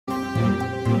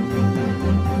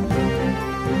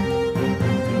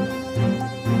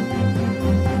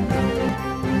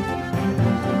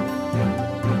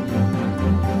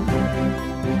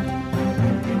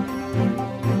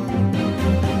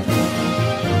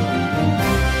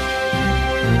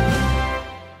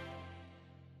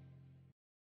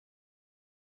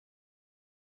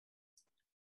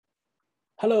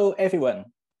Hello, everyone.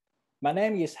 My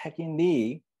name is Hakin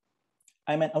Lee.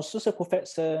 I'm an associate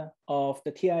professor of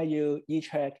the TIU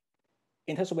ECHEC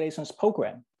International Relations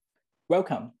program.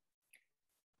 Welcome.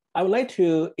 I would like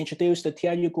to introduce the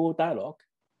TIU Global Dialogue.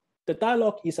 The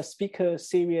dialogue is a speaker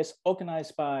series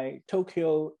organized by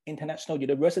Tokyo International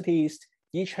University's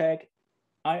ECHEC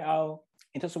IR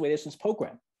International Relations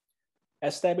program.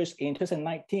 Established in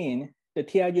 2019, the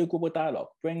TIU Global Dialogue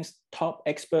brings top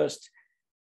experts,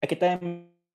 academics,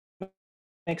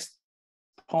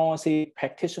 policy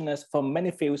practitioners from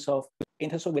many fields of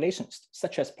international relations,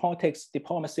 such as politics,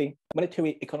 diplomacy,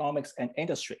 military, economics, and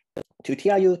industry, to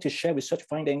TIU to share research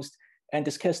findings and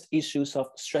discuss issues of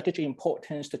strategic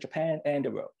importance to Japan and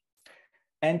the world.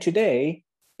 And today,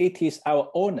 it is our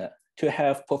honor to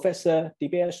have Professor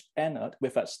Dibyesh Anand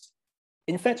with us.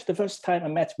 In fact, the first time I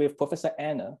met with Professor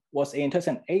Anand was in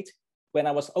 2008, when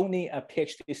I was only a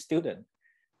PhD student.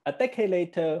 A decade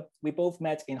later, we both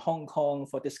met in Hong Kong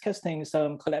for discussing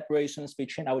some collaborations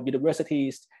between our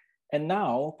universities. And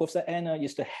now, Professor Anand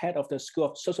is the head of the School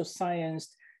of Social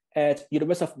Science at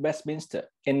University of Westminster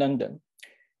in London.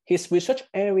 His research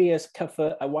areas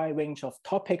cover a wide range of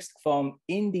topics from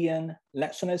Indian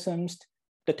nationalism,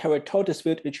 the territorial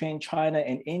dispute between China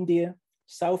and India,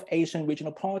 South Asian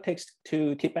regional politics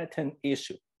to Tibetan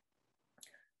issue.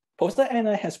 Professor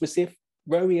Anand has received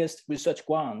various research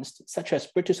grants, such as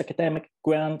British Academic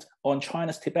Grant on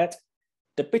China's Tibet,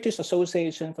 the British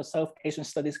Association for South Asian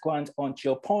Studies Grant on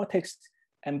Geopolitics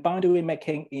and Boundary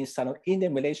Making in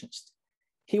Sino-Indian Relations.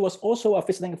 He was also a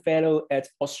visiting fellow at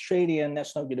Australian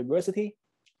National University.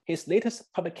 His latest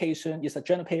publication is a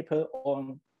journal paper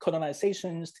on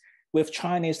colonizations with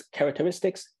Chinese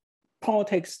characteristics,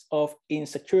 politics of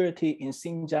insecurity in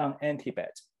Xinjiang and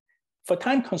Tibet. For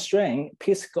time constraint,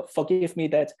 please forgive me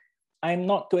that I'm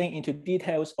not going into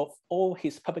details of all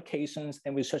his publications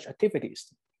and research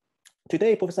activities.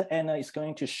 Today, Professor Anand is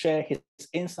going to share his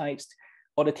insights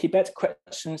on the Tibet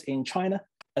questions in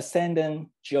China-Ascendant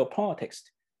geopolitics,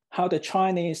 how the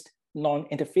Chinese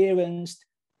non-interference,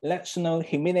 national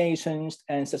humiliations,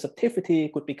 and sensitivity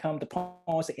could become the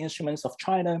policy instruments of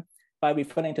China by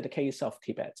referring to the case of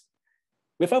Tibet.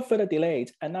 Without further delay,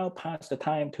 I now pass the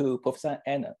time to Professor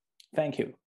Anand. Thank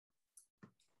you.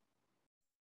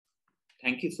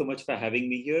 Thank you so much for having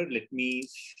me here. Let me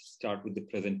start with the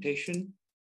presentation.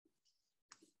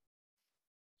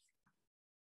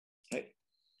 Right.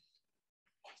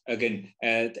 Again,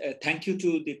 thank you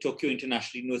to the Tokyo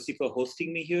International University for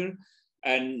hosting me here.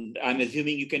 And I'm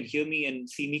assuming you can hear me and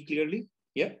see me clearly.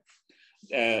 Yeah.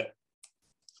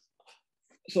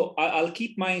 So I'll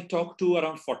keep my talk to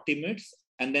around 40 minutes,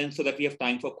 and then so that we have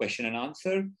time for question and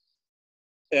answer.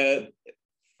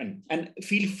 And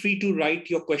feel free to write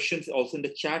your questions also in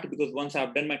the chat, because once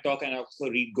I've done my talk, and I also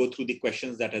go through the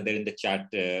questions that are there in the chat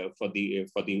for the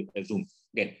Zoom.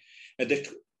 Again,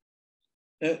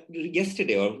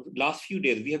 yesterday or last few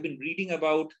days, we have been reading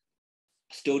about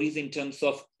stories in terms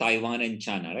of Taiwan and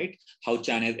China, right? How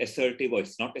China is assertive or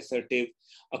it's not assertive.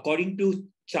 According to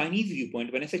Chinese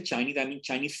viewpoint, when I say Chinese, I mean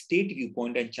Chinese state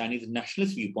viewpoint and Chinese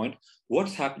nationalist viewpoint,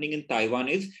 what's happening in Taiwan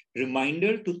is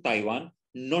reminder to Taiwan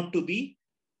not to be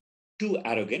too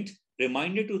arrogant,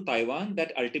 reminder to Taiwan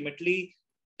that ultimately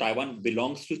Taiwan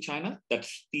belongs to China.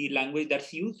 That's the language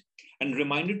that's used. And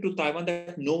reminder to Taiwan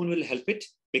that no one will help it,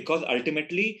 because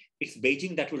ultimately it's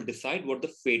Beijing that will decide what the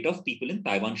fate of people in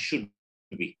Taiwan should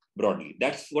be, broadly.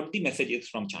 That's what the message is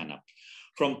from China.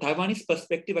 From Taiwanese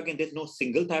perspective, again, there's no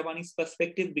single Taiwanese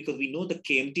perspective, because we know the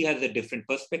KMT has a different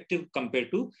perspective compared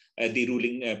to the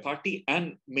ruling party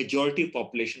and majority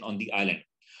population on the island.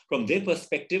 From their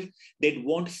perspective, they'd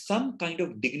want some kind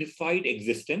of dignified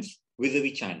existence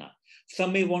vis-a-vis China.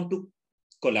 Some may want to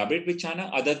collaborate with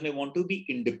China, others may want to be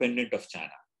independent of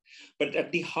China. But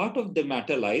at the heart of the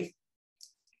matter lies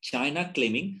China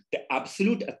claiming the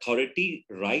absolute authority,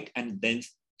 right, and then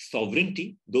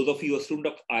sovereignty. Those of you who are student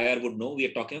of IR would know we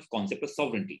are talking of concept of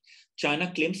sovereignty.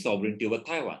 China claims sovereignty over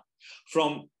Taiwan.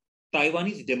 From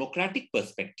Taiwanese democratic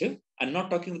perspective, I'm not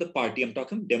talking of the party, I'm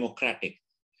talking democratic.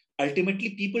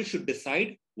 Ultimately, people should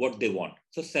decide what they want.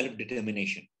 So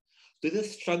self-determination. There's a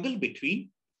struggle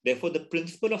between, therefore, the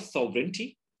principle of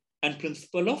sovereignty and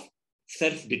principle of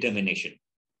self-determination.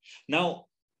 Now,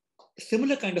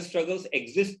 similar kind of struggles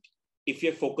exist if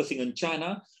you're focusing on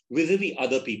China vis-a-vis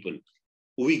other people,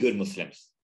 Uyghur Muslims,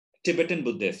 Tibetan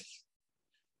Buddhists,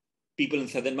 people in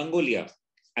Southern Mongolia,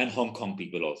 and Hong Kong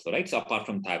people also, right? So apart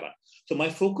from Taiwan. So my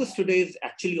focus today is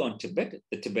actually on Tibet,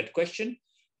 the Tibet question.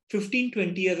 15,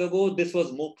 20 years ago, this was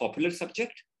a more popular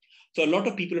subject. So a lot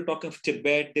of people are talking of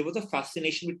Tibet. There was a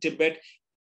fascination with Tibet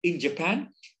in Japan,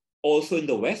 also in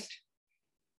the West.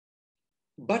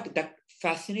 But that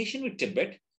fascination with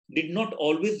Tibet did not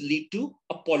always lead to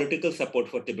a political support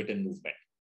for Tibetan movement.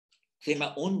 So in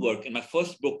my own work, in my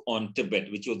first book on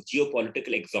Tibet, which was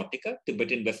Geopolitical Exotica,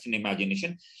 Tibetan Western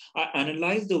Imagination, I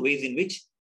analyzed the ways in which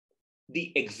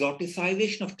the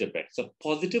exoticization of Tibet, so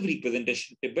positive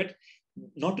representation of Tibet,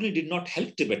 not only did not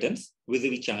help Tibetans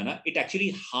vis-a-vis China, it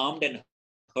actually harmed and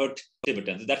hurt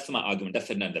Tibetans. That's my argument. That's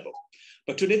another book.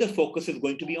 But today the focus is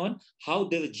going to be on how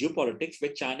there's a geopolitics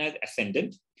where China is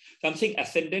ascendant. So I'm saying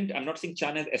ascendant. I'm not saying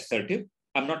China is assertive.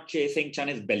 I'm not saying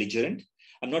China is belligerent.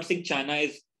 I'm not saying China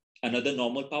is another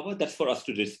normal power. That's for us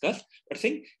to discuss. But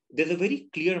saying there's a very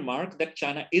clear mark that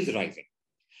China is rising.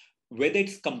 Whether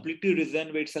it's completely risen,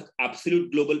 whether it's an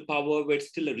absolute global power, whether it's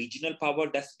still a regional power,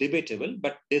 that's debatable,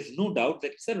 but there's no doubt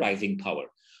that it's a rising power.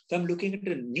 So I'm looking at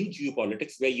a new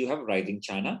geopolitics where you have rising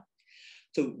China.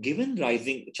 So given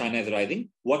China is rising,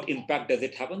 what impact does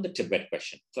it have on the Tibet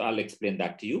question? So I'll explain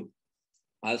that to you.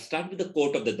 I'll start with the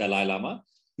quote of the Dalai Lama,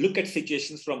 look at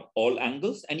situations from all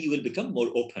angles and you will become more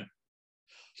open.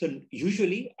 So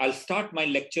usually I'll start my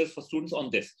lectures for students on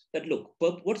this, that look,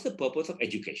 what's the purpose of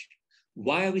education?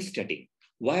 Why are we studying?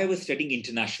 Why are we studying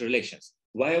international relations?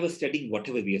 Why are we studying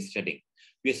whatever we are studying?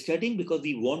 We are studying because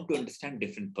we want to understand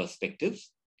different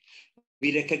perspectives.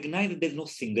 We recognize that there's no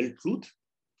single truth.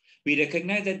 We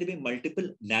recognize that there may be multiple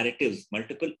narratives,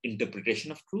 multiple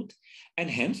interpretation of truth. And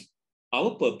hence,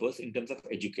 our purpose in terms of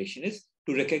education is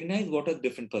to recognize what are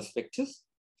different perspectives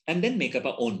and then make up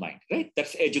our own mind, right?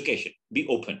 That's education, be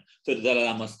open. So the Dalai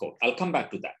Lama's quote, I'll come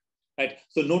back to that, right?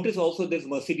 So notice also there's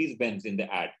Mercedes-Benz in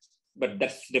the ad, but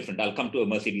that's different. I'll come to a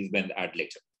Mercedes-Benz ad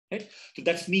later, right? So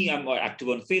that's me. I'm active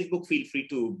on Facebook. Feel free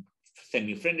to send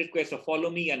me a friend request or follow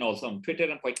me. And also on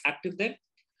Twitter, I'm quite active there.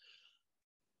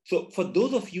 So for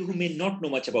those of you who may not know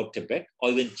much about Tibet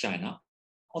or even China,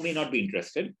 or may not be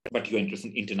interested, but you're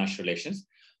interested in international relations.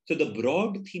 So the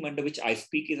broad theme under which I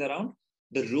speak is around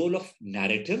the role of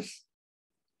narratives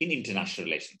in international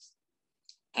relations.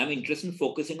 I'm interested in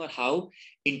focusing on how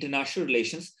international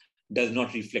relations does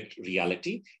not reflect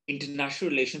reality.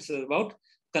 International relations is about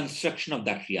construction of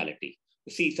that reality.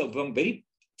 You see, so from very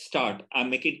start, I'm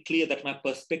making it clear that my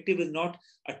perspective is not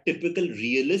a typical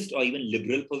realist or even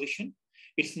liberal position.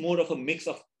 It's more of a mix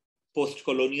of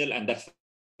post-colonial, and that's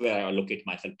where I allocate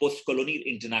myself. Post-colonial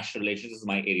international relations is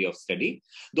my area of study.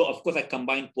 Though, of course, I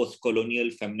combine post-colonial,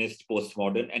 feminist,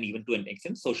 postmodern, and even to an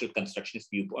extent, social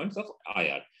constructionist viewpoints of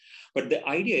IR. But the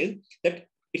idea is that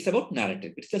it's about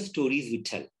narrative. It's the stories we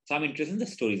tell. So I'm interested in the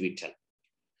stories we tell.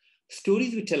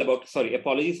 Stories we tell about, sorry,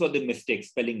 apologies for the mistake,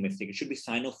 spelling mistake. It should be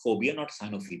xenophobia, not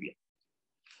xenophobia.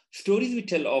 Stories we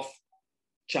tell of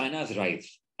China's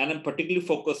rise. And I'm particularly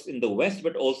focused in the West,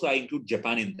 but also I include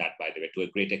Japan in that, by the way, to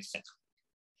a great extent.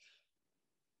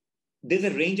 There's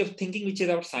a range of thinking which is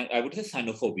about, I would say,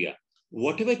 xenophobia.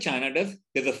 Whatever China does,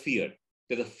 there's a fear.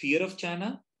 There's a fear of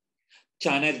China.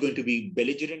 China is going to be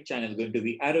belligerent. China is going to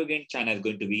be arrogant. China is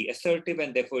going to be assertive,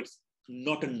 and therefore it's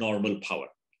not a normal power.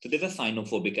 So there's a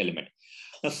xenophobic element.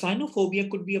 Now,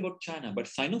 xenophobia could be about China, but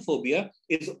xenophobia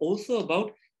is also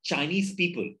about Chinese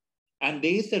people. And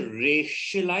there is a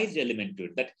racialized element to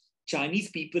it, that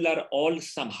Chinese people are all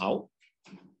somehow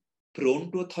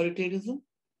prone to authoritarianism,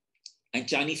 and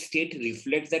Chinese state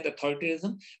reflects that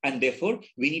authoritarianism, and therefore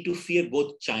we need to fear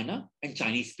both China and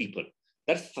Chinese people.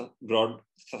 That's broad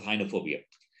xenophobia.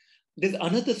 There's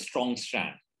another strong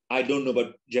strand. I don't know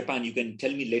about Japan. You can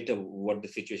tell me later what the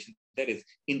situation there is.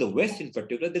 In the West in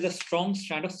particular, there's a strong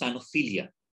strand of xenophilia.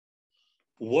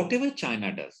 Whatever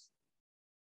China does,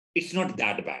 it's not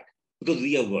that bad, because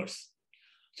we are worse.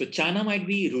 So China might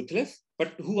be ruthless,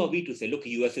 but who are we to say, look,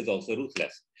 US is also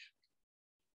ruthless.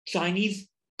 Chinese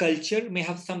culture may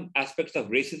have some aspects of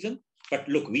racism, but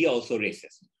look, we are also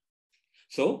racist.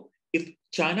 So if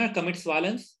China commits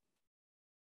violence,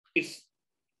 it's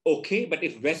okay, but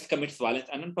if West commits violence,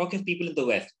 and I'm talking people in the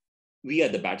West, we are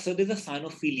the bad. So there's a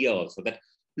xenophilia also, that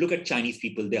look at Chinese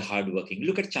people, they're hardworking.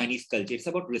 Look at Chinese culture, it's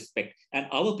about respect. And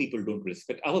our people don't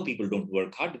respect, our people don't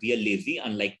work hard. We are lazy,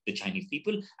 unlike the Chinese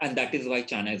people. And that is why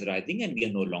China is rising and we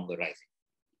are no longer rising.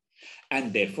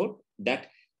 And therefore, that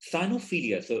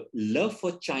xenophilia, so love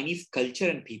for Chinese culture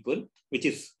and people, which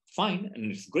is fine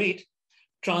and it's great,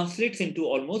 translates into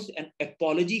almost an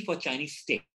apology for Chinese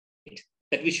state,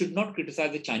 that we should not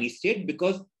criticize the Chinese state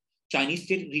because Chinese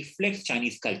state reflects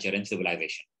Chinese culture and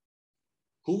civilization.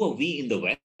 Who are we in the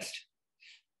West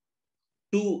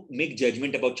to make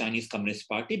judgment about Chinese Communist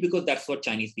Party, because that's what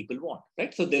Chinese people want,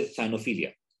 right? So there's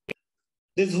xenophilia.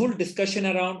 There's a whole discussion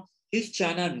around Is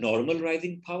China a normal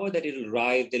rising power that it will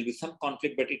rise, there'll be some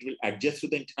conflict, but it will adjust to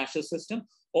the international system?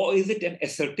 Or is it an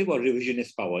assertive or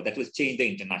revisionist power that will change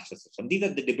the international system? These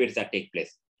are the debates that take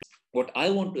place. What I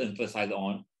want to emphasize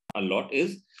on a lot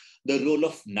is the role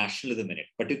of nationalism in it,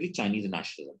 particularly Chinese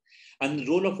nationalism, and the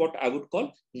role of what I would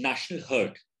call national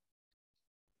hurt.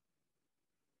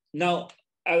 Now,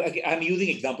 I'm using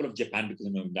example of Japan because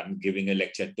I'm giving a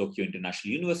lecture at Tokyo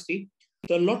International University.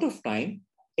 So a lot of time,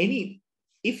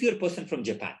 if you're a person from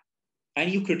Japan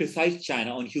and you criticize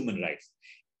China on human rights,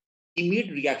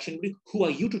 immediate reaction would be, who are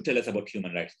you to tell us about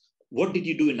human rights? What did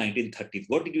you do in 1930s?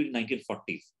 What did you do in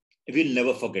 1940s? We'll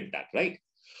never forget that, right?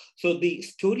 So the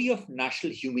story of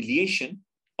national humiliation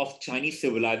of Chinese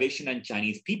civilization and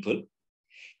Chinese people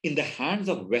in the hands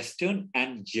of Western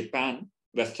and Japan,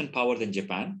 Western powers in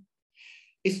Japan,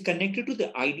 is connected to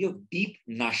the idea of deep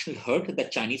national hurt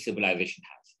that Chinese civilization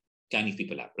has, Chinese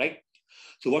people have, right?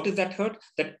 So what is that hurt?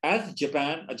 That as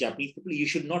Japan, or Japanese people, you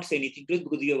should not say anything to us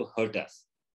because you have hurt us.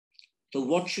 So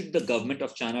what should the government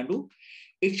of China do?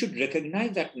 It should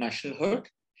recognize that national hurt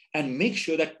and make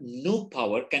sure that no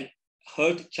power can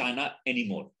hurt China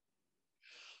anymore.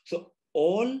 So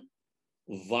all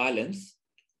violence,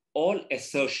 all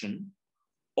assertion,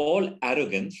 all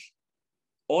arrogance,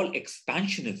 all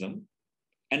expansionism,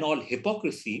 and all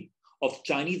hypocrisy of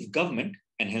Chinese government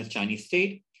and hence Chinese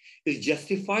state is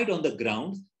justified on the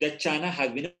grounds that China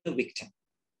has been a victim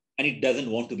and it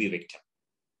doesn't want to be a victim.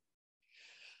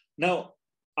 Now,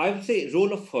 I would say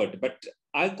role of hurt, but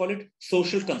I call it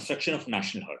social construction of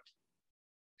national hurt.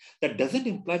 That doesn't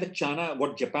imply that China,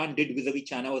 what Japan did vis-a-vis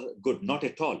China was good, not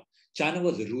at all. Japan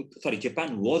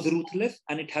was ruthless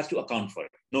and it has to account for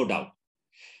it, no doubt.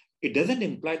 It doesn't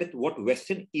imply that what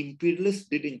Western imperialists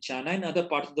did in China and other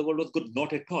parts of the world was good,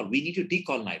 not at all. We need to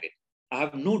decolonize it. I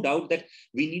have no doubt that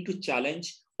we need to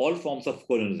challenge all forms of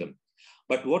colonialism.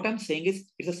 But what I'm saying is,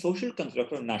 it's a social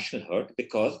construct of national hurt,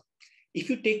 because if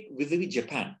you take vis-a-vis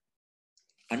Japan,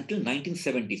 until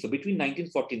 1970, so between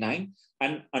 1949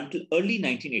 and until early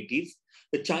 1980s,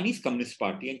 the Chinese Communist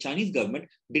Party and Chinese government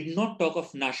did not talk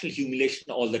of national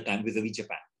humiliation all the time vis-a-vis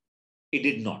Japan. It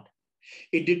did not.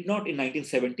 It did not in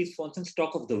 1970s, for instance,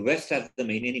 talk of the West as the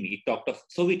main enemy. It talked of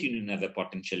Soviet Union as a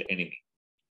potential enemy.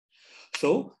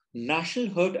 So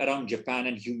national hurt around Japan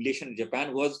and humiliation in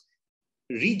Japan was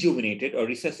rejuvenated or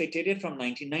resuscitated from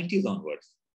 1990s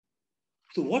onwards.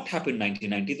 So what happened in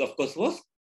 1990s, of course, was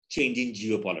change in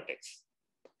geopolitics.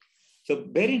 So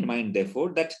bear in mind,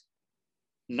 therefore, that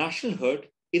national hurt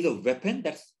is a weapon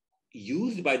that's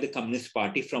used by the Communist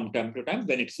Party from time to time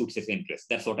when it suits its interests.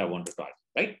 That's what I want to talk,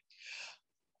 right?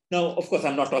 Now, of course,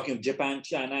 I'm not talking of Japan,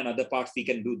 China, and other parts. We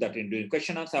can do that in doing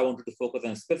question answer. I wanted to focus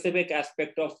on a specific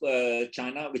aspect of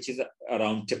China, which is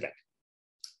around Tibet.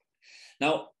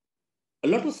 Now, a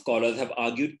lot of scholars have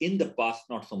argued in the past,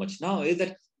 not so much now, is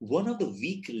that one of the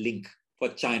weak link for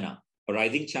China, a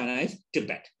rising China, is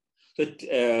Tibet.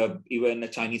 So even a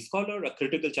Chinese scholar, a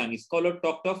critical Chinese scholar,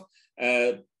 talked of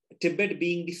Tibet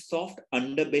being the soft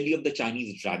underbelly of the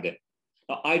Chinese dragon.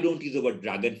 Now, I don't use the word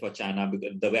dragon for China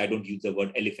because the way I don't use the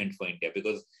word elephant for India,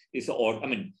 because it's odd. I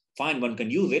mean, fine, one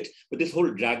can use it, but this whole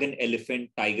dragon, elephant,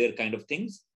 tiger kind of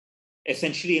things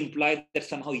essentially imply that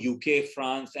somehow UK,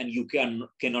 France, and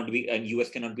cannot be, and US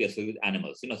cannot be associated with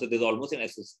animals. So there's almost an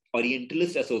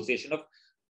Orientalist association of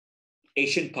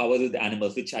Asian powers with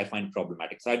animals, which I find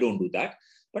problematic. So I don't do that.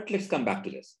 But let's come back to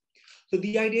this. So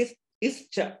the idea is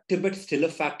Tibet still a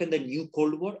factor in the new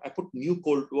Cold War? I put new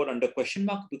Cold War under question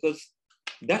mark because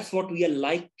that's what we are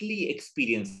likely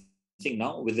experiencing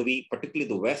now, vis-a-vis particularly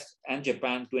the West and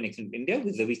Japan, to an extent India,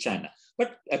 vis-a-vis China.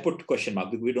 But I put question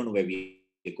mark because we don't know where we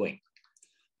are going.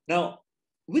 Now,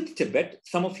 with Tibet,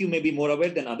 some of you may be more aware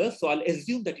than others, so I'll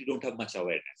assume that you don't have much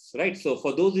awareness, right? So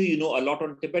for those of you who know a lot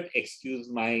on Tibet, excuse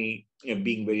my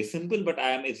being very simple, but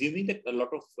I am assuming that a lot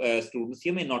of students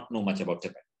here may not know much about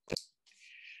Tibet.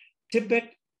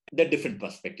 Tibet, there are different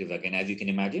perspectives again, as you can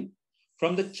imagine.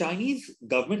 From the Chinese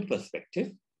government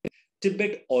perspective,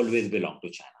 Tibet always belonged to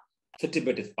China. So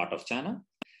Tibet is part of China.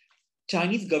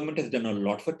 Chinese government has done a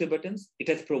lot for Tibetans. It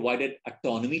has provided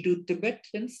autonomy to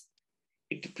Tibetans.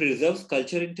 It preserves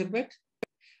culture in Tibet.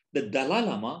 The Dalai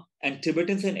Lama and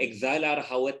Tibetans in exile are,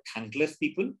 however, thankless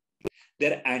people.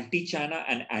 They're anti-China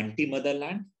and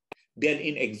anti-motherland. They're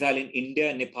in exile in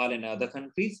India, Nepal, and other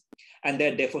countries, and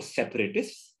they're therefore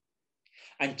separatists.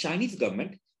 And Chinese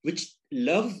government, which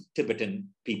loves Tibetan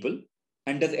people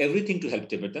and does everything to help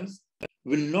Tibetans,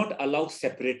 will not allow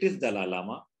separatist Dalai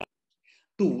Lama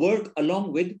to work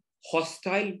along with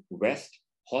hostile West,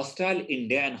 hostile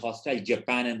India, and hostile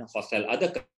Japan, and hostile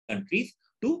other countries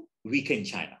to weaken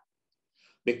China.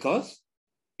 Because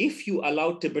if you allow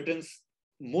Tibetans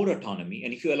more autonomy,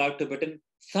 and if you allow Tibetan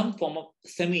some form of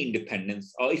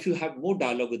semi-independence, or if you have more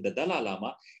dialogue with the Dalai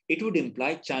Lama, it would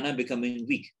imply China becoming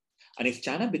weak. And if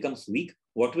China becomes weak,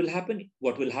 what will happen?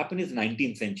 What will happen is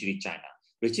 19th century China,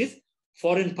 which is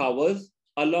foreign powers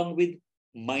along with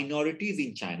minorities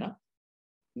in China.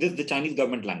 This is the Chinese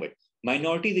government language.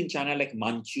 Minorities in China like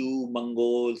Manchu,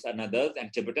 Mongols, and others,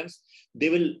 and Tibetans, they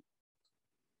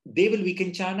will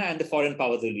weaken China, and the foreign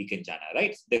powers will weaken China,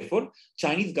 right? Therefore,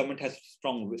 Chinese government has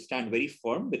to stand very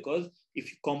firm, because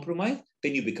if you compromise,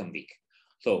 then you become weak.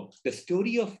 So the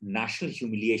story of national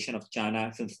humiliation of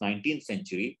China since 19th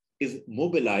century is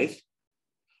mobilized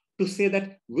to say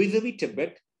that vis-a-vis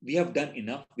Tibet, we have done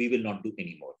enough, we will not do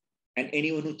anymore. And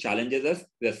anyone who challenges us,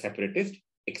 we are separatist,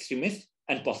 extremist,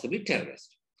 and possibly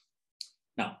terrorist.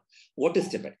 Now, what is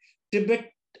Tibet?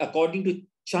 Tibet, according to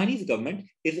Chinese government,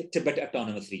 is a Tibet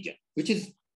autonomous region, which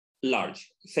is large,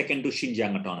 second to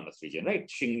Xinjiang autonomous region, right?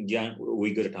 Xinjiang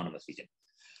Uyghur autonomous region.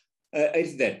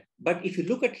 It's there. But if you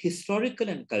look at historical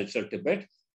and cultural Tibet,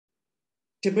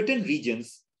 Tibetan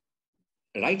regions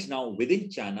right now within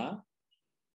China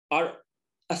are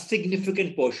a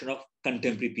significant portion of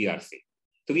contemporary PRC.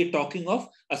 So we are talking of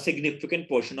a significant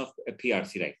portion of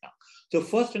PRC right now. So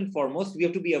first and foremost, we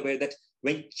have to be aware that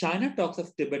when China talks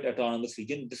of Tibet autonomous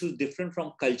region, this is different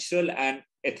from cultural and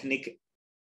ethnic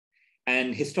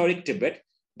and historic Tibet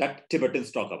that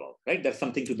Tibetans talk about, right? That's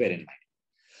something to bear in mind.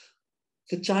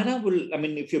 So China will, I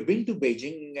mean, if you've been to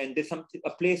Beijing, and there's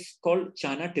a place called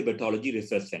China Tibetology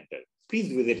Research Center,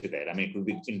 please visit there. I mean, it will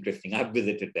be interesting. I've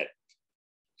visited there.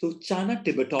 So China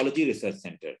Tibetology Research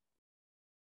Center.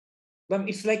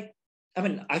 It's like, I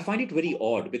mean, I find it very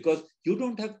odd, because you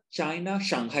don't have China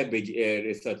Shanghai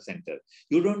Research Center.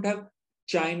 You don't have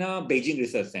China Beijing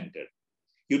Research Center.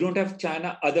 You don't have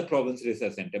China other province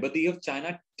research center, but you have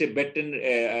China Tibet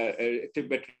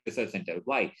Research Center.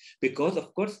 Why? Because,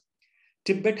 of course,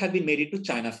 Tibet has been made into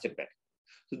China's Tibet.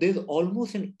 So there's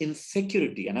almost an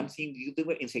insecurity, and I'm seeing the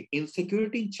word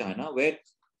insecurity in China, where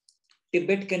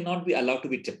Tibet cannot be allowed to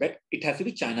be Tibet. It has to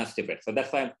be China's Tibet. So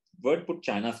that's why I word put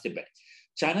China's Tibet.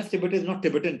 China's Tibet is not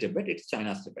Tibetan Tibet, it's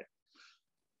China's Tibet.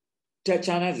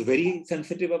 China is very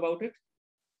sensitive about it.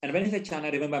 And when I say China,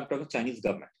 remember I'm talking Chinese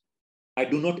government. I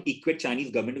do not equate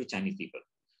Chinese government with Chinese people,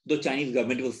 though Chinese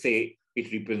government will say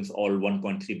it represents all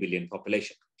 1.3 billion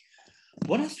population.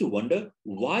 One has to wonder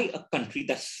why a country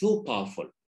that's so powerful,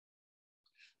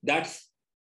 that's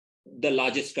the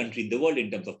largest country in the world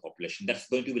in terms of population, that's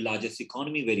going to be largest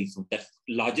economy very soon, that's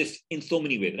largest in so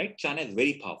many ways, right? China is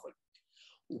very powerful.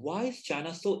 Why is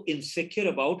China so insecure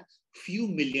about few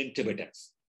million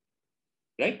Tibetans,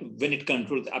 right? When it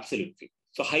controls absolutely.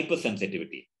 So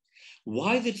hypersensitivity.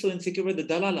 Why is it so insecure with the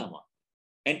Dalai Lama,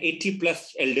 an 80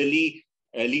 plus elderly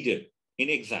leader in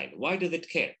exile? Why does it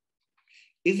care?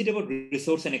 Is it about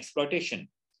resource and exploitation?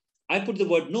 I put the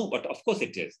word no, but of course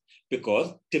it is,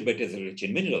 because Tibet is rich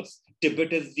in minerals.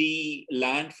 Tibet is the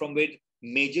land from where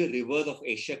major rivers of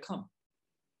Asia come,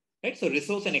 right? So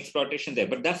resource and exploitation there,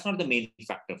 but that's not the main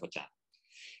factor for China.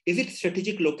 Is it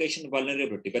strategic location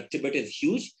vulnerability? But Tibet is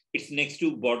huge. It's next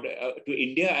to border to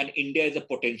India, and India is a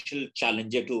potential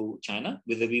challenger to China,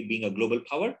 vis-a-vis being a global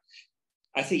power.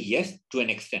 I say yes to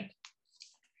an extent.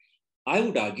 I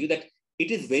would argue that it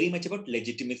is very much about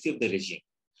legitimacy of the regime.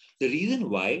 The reason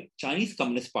why Chinese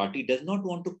Communist Party does not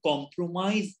want to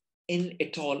compromise in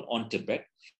at all on Tibet,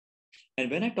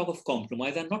 and when I talk of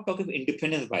compromise, I'm not talking of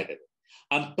independence, by the way.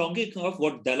 I'm talking of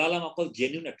what Dalai Lama calls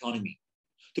genuine autonomy.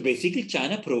 So basically,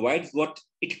 China provides what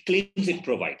it claims it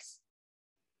provides,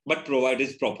 but provides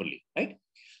it properly, right?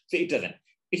 So it doesn't.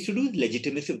 It's to do with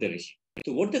legitimacy of the regime.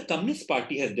 So what the Communist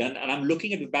Party has done, and I'm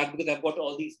looking at the back because I've got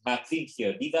all these magazines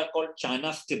here. These are called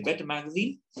China's Tibet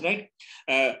magazines, right?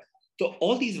 So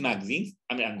all these magazines,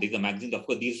 I mean, these are magazines, of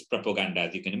course, these propaganda,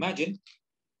 as you can imagine.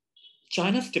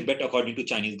 China's Tibet, according to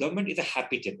Chinese government, is a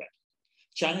happy Tibet.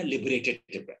 China liberated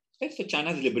Tibet. Right? So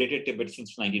China has liberated Tibet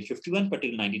since 1951,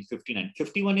 particularly 1959.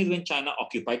 51 is when China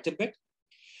occupied Tibet.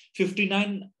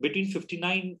 59, between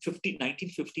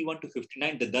 1951 to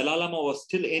 59, the Dalai Lama was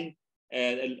still in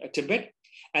Tibet,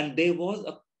 and there was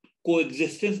a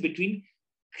coexistence between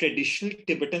traditional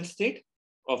Tibetan state,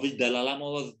 of which Dalai Lama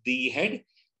was the head,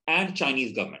 and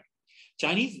Chinese government.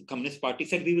 Chinese Communist Party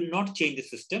said, we will not change the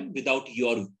system without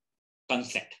your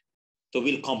consent. So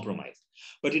we'll compromise.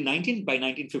 But by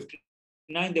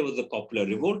 1959, there was a popular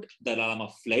revolt. Dalai Lama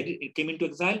fled, it came into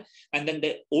exile, and then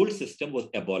the old system was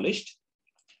abolished,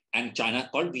 and China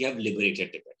called, we have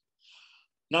liberated Tibet.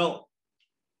 Now,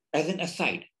 as an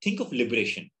aside, think of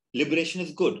liberation. Liberation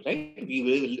is good, right?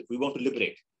 We want to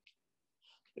liberate.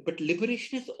 But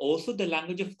liberation is also the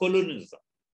language of colonialism.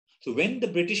 So when the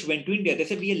British went to India, they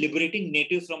said, we are liberating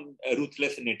natives from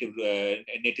ruthless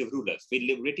native rulers.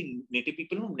 We're liberating native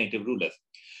people from native rulers.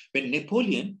 When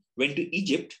Napoleon went to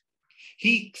Egypt,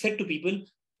 he said to people,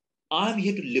 I'm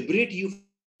here to liberate you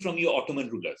from your Ottoman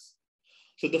rulers.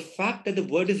 So the fact that the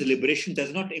word is liberation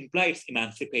does not imply its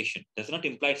emancipation, does not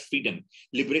imply its freedom.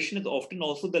 Liberation is often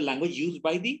also the language used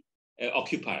by the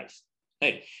occupiers.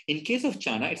 Right? In case of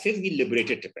China, it says we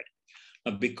liberated Tibet.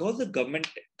 Now, because the government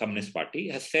Communist Party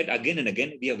has said again and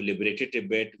again, we have liberated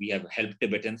Tibet, we have helped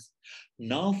Tibetans.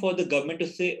 Now for the government to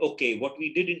say, okay, what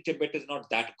we did in Tibet is not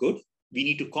that good, we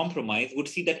need to compromise, would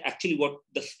see that actually what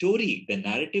the story, the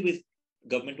narrative is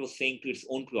government was saying to its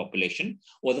own population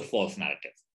was a false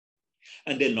narrative.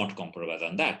 And they'll not compromise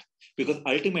on that. Because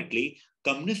ultimately,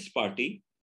 Communist Party,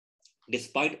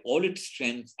 despite all its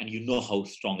strengths, and you know how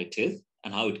strong it is,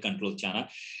 and how it controls China,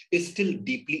 is still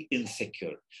deeply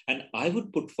insecure. And I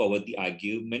would put forward the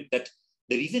argument that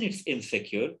the reason it's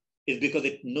insecure is because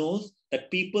it knows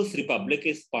that People's Republic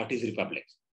is Party's Republic.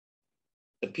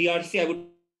 The PRC, I would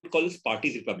call this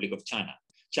Party's Republic of China.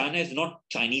 China is not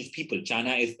Chinese people.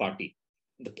 China is party.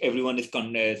 Everyone is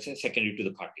secondary to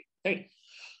the party, right?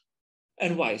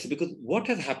 And why? So because what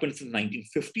has happened since the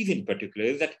 1950s in particular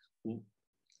is that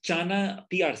China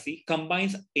PRC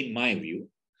combines, in my view,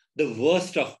 the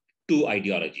worst of two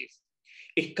ideologies.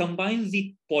 It combines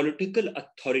the political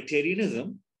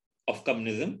authoritarianism of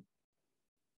communism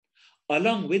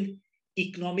along with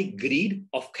economic greed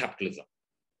of capitalism.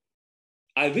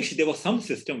 I wish there was some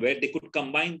system where they could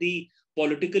combine the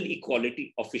political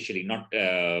equality officially, not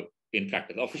in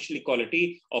practice, official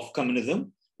equality of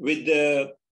communism with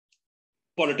the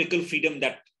political freedom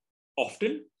that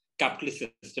often capitalist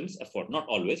systems afford, not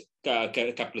always,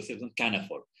 capitalist systems can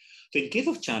afford. So in case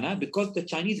of China, because the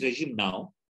Chinese regime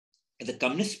now is a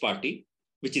communist party,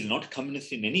 which is not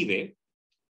communist in any way,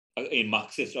 in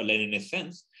Marxist or Leninist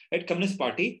sense, right? Communist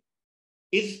party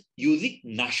is using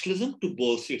nationalism to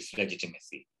bolster its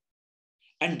legitimacy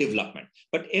and development.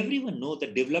 But everyone knows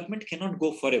that development cannot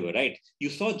go forever, right? You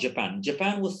saw Japan.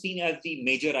 Japan was seen as the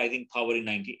major rising power in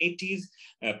 1980s.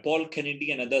 Paul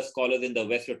Kennedy and other scholars in the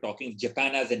West were talking of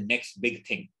Japan as the next big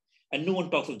thing. And no one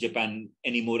talks of Japan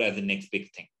anymore as the next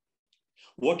big thing.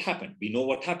 What happened? We know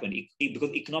what happened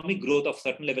because economic growth of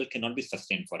certain level cannot be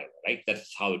sustained forever, right?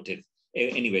 That's how it is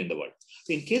anywhere in the world.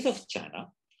 So in case of China,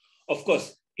 of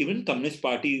course, even Communist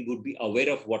Party would be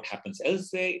aware of what happens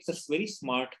elsewhere. It's a very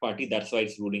smart party. That's why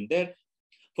it's ruling there.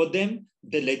 For them,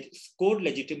 the core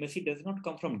legitimacy does not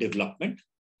come from development,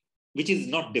 which is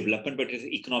not development, but it is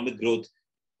economic growth,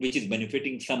 which is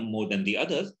benefiting some more than the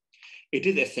others. It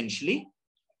is essentially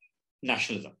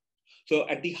nationalism. So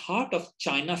at the heart of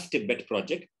China's Tibet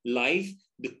project lies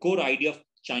the core idea of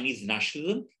Chinese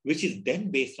nationalism, which is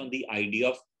then based on the idea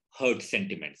of hurt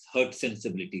sentiments, hurt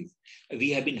sensibilities.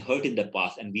 We have been hurt in the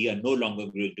past and we are no longer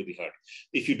going to be hurt.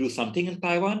 If you do something in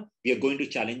Taiwan, we are going to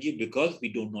challenge you because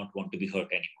we do not want to be hurt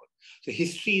anymore. So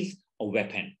history is a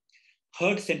weapon.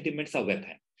 Hurt sentiments are a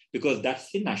weapon because that's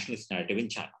the nationalist narrative in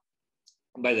China.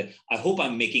 By the way, I hope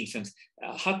I'm making sense.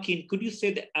 Hakim, could you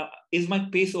say that, is my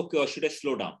pace okay or should I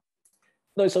slow down?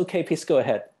 No, it's okay. Please go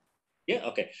ahead. Yeah,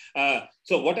 okay.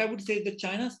 So what I would say is that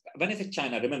China, when I say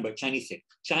China, remember Chinese state,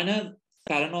 China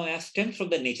paranoia stems from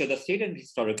the nature of the state and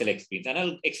historical experience. And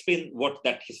I'll explain what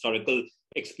that historical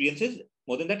experience is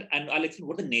more than that, and I'll explain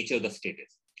what the nature of the state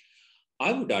is.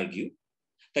 I would argue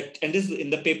that, and this is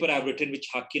in the paper I've written, which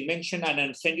Hakim mentioned, and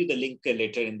I'll send you the link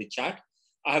later in the chat.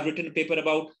 I have written a paper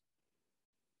about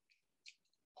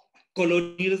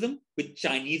colonialism with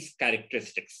Chinese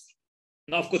characteristics.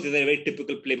 Now, of course, this is a very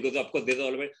typical play because, of course, there's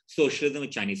all about socialism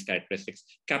with Chinese characteristics,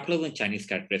 capitalism with Chinese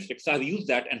characteristics. So I've used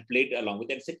that and played along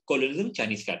with it and said colonialism with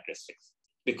Chinese characteristics.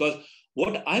 Because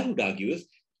what I would argue is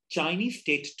Chinese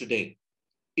state today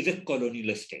is a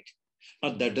colonialist state.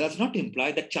 Now, that does not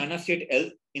imply that China state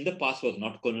in the past was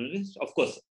not colonialist. Of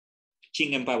course,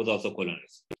 Qing Empire was also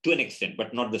colonialist to an extent,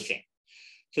 but not the same.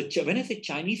 So when I say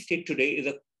Chinese state today is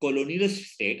a colonialist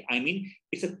state, I mean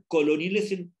it's a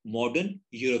colonialist in modern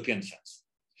European sense.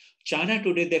 China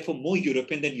today, therefore, more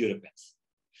European than Europeans.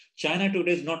 China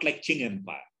today is not like Qing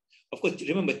Empire. Of course,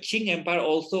 remember, Qing Empire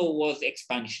also was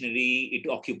expansionary. It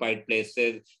occupied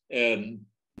places. In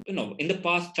the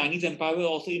past, Chinese Empire were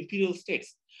also imperial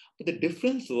states. But the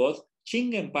difference was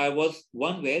Qing Empire was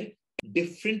one where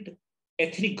different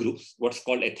ethnic groups, what's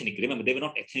called ethnic, remember, they were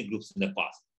not ethnic groups in the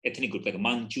past. Ethnic groups like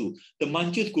Manchu. The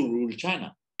Manchus could rule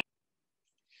China.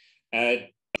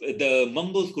 The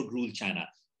Mongols could rule China.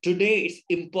 Today, it's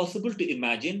impossible to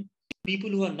imagine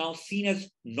people who are now seen as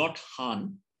not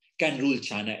Han can rule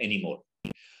China anymore.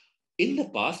 In the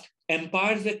past,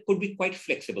 empires that could be quite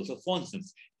flexible. So for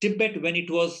instance, Tibet, when it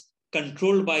was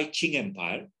controlled by Qing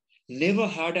Empire, never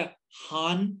had a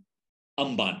Han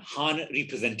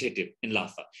representative in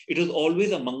Lhasa. It was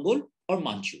always a Mongol or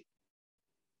Manchu,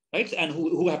 right? And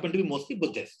who happened to be mostly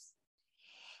Buddhists.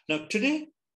 Now today,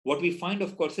 what we find,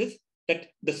 of course, is that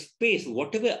the space,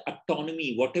 whatever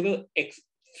autonomy, whatever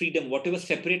freedom, whatever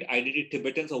separate identity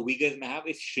Tibetans or Uyghurs may have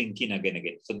is shrinking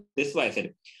again. So this is why I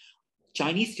said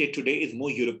Chinese state today is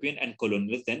more European and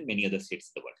colonialist than many other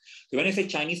states in the world. So when I say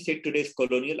Chinese state today is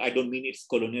colonial, I don't mean it's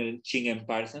colonial in Qing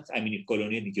Empire sense. I mean it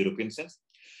colonial in European sense.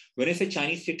 When I say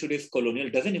Chinese state today is colonial,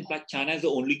 it doesn't imply China is the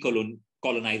only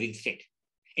colonizing state.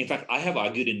 In fact, I have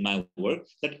argued in my work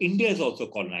that India is also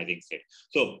a colonizing state.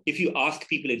 So if you ask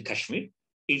people in Kashmir,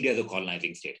 India is a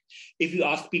colonizing state. If you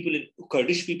ask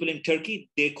Kurdish people in Turkey,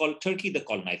 they call Turkey the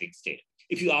colonizing state.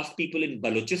 If you ask people in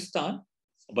Balochistan,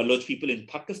 Baloch people in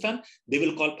Pakistan, they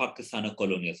will call Pakistan a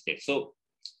colonial state. So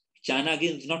China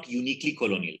again is not uniquely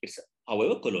colonial. It's,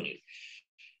 however, colonial.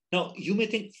 Now, you may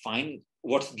think, fine,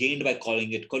 what's gained by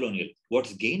calling it colonial?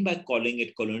 What's gained by calling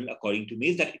it colonial, according to me,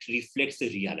 is that it reflects the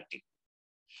reality.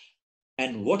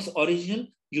 And what's original,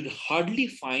 you'd hardly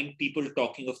find people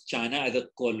talking of China as a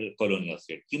colonial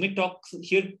state. You may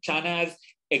hear China as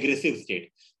aggressive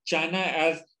state, China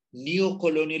as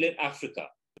neo-colonial in Africa,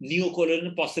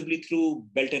 neo-colonial possibly through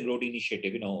Belt and Road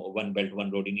Initiative, One Belt,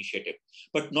 One Road Initiative,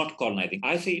 but not colonizing.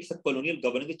 I say it's a colonial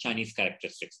governance with Chinese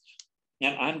characteristics.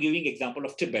 And I'm giving example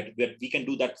of Tibet, where we can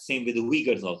do that same with the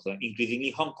Uyghurs also, increasingly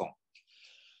Hong Kong.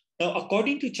 Now,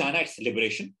 according to China, it's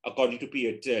liberation. According to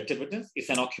Tibetans, it's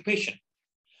an occupation.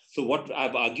 So what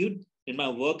I've argued in my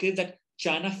work is that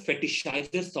China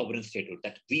fetishizes sovereign statehood,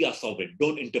 that we are sovereign,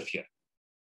 don't interfere.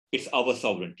 It's our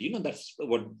sovereignty. That's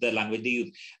what the language they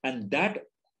use. And that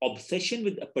obsession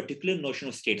with a particular notion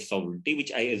of state sovereignty,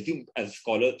 which I assume as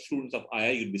scholars, students of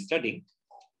IR, you'd be studying,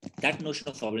 that notion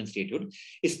of sovereign statehood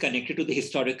is connected to the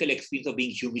historical experience of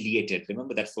being humiliated.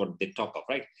 Remember, that's what they talk of,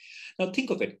 right? Now think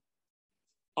of it.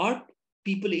 Are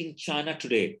people in China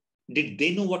today, did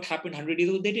they know what happened 100 years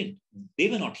ago? They didn't. They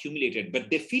were not humiliated, but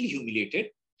they feel humiliated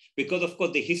because, of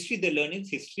course, the history they learn is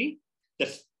history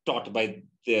that's taught by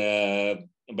the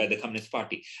Communist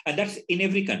Party. And that's in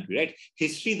every country, right?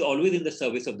 History is always in the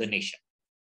service of the nation.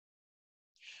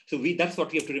 So that's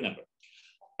what we have to remember.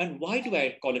 And why do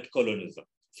I call it colonialism?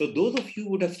 So those of you who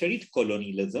would have studied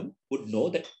colonialism would know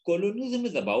that colonialism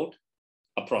is about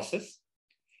a process.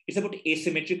 It's about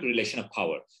asymmetric relation of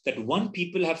power, that one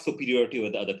people have superiority over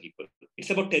the other people. It's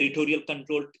about territorial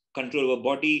control over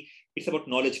body. It's about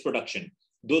knowledge production.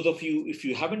 Those of you, if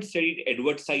you haven't studied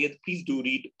Edward Said, please do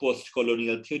read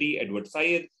Post-Colonial Theory, Edward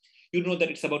Said. You know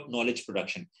that it's about knowledge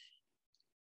production.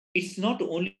 It's not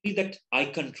only that I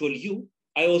control you,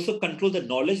 I also control the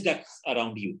knowledge that's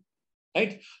around you,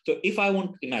 right? So if I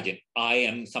want, imagine, I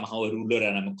am somehow a ruler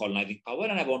and I'm a colonizing power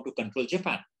and I want to control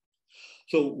Japan.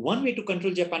 So one way to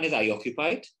control Japan is I occupy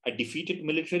it, I defeat it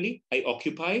militarily, I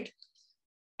occupy it.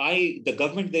 The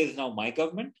government there is now my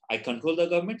government, I control the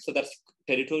government, so that's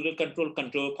territorial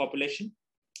control population.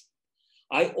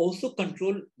 I also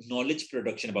control knowledge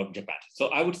production about Japan. So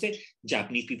I would say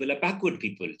Japanese people are backward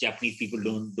people. Japanese people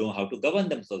don't know how to govern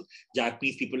themselves.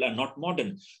 Japanese people are not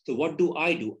modern. So what do?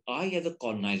 I, as a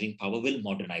colonizing power, will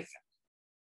modernize them.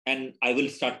 And I will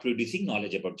start producing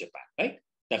knowledge about Japan, right?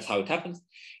 That's how it happens.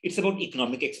 It's about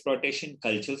economic exploitation,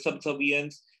 cultural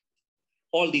subservience,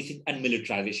 all these things, and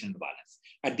militarization and violence.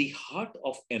 At the heart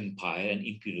of empire and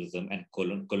imperialism and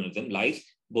colonialism lies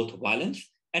both violence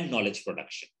and knowledge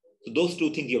production. So those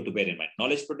two things you have to bear in mind,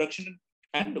 knowledge production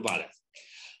and violence.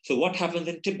 So what happens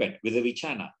in Tibet vis-a-vis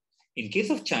China? In case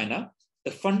of China,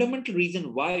 the fundamental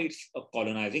reason why it's a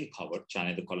colonizing power,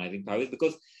 China is a colonizing power, is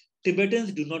because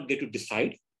Tibetans do not get to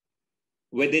decide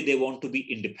whether they want to be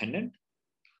independent,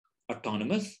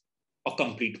 autonomous, or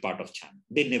complete part of China.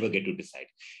 They never get to decide.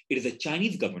 It is the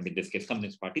Chinese government, in this case,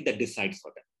 Communist Party, that decides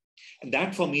for them. And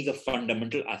that, for me, is a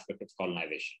fundamental aspect of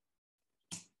colonization.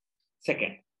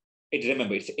 Second,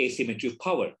 remember, it's asymmetry of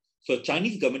power. So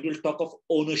Chinese government will talk of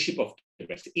ownership of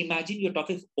Tibet. So imagine you're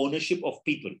talking ownership of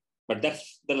people, but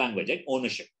that's the language, right?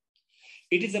 Ownership.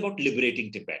 It is about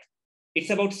liberating Tibet.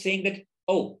 It's about saying that,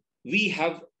 oh, we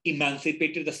have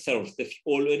emancipated the serfs, the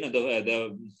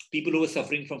people who were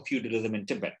suffering from feudalism in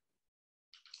Tibet.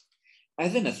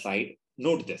 As an aside,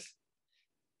 note this.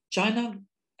 China,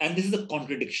 and this is a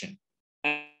contradiction,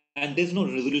 and there's no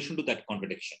resolution to that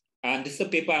contradiction. And this is a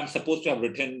paper I'm supposed to have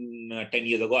written 10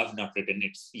 years ago. I've not written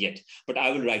it yet, but I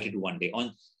will write it one day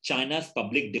on China's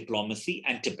public diplomacy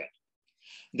and Tibet.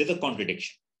 There's a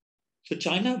contradiction. So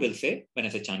China will say, when I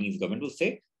say Chinese government will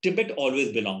say, Tibet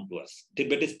always belonged to us.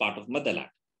 Tibet is part of motherland.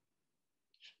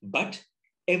 But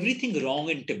everything wrong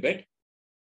in Tibet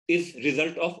is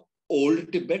result of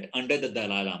old Tibet under the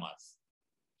Dalai Lamas.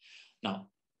 Now,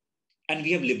 and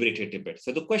we have liberated Tibet.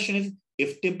 So the question is,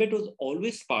 if Tibet was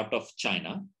always part of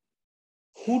China,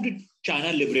 who did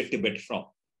China liberate Tibet from?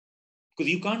 Because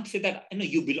you can't say that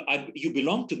you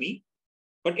belong to me,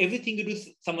 but everything you do is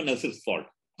someone else's fault.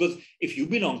 Because if you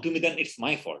belong to me, then it's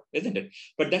my fault, isn't it?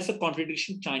 But that's a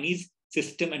contradiction Chinese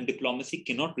system and diplomacy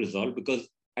cannot resolve, because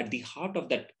at the heart of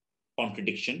that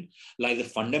contradiction lies a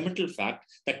fundamental fact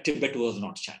that Tibet was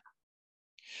not China.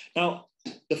 Now,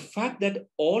 the fact that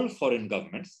all foreign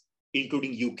governments,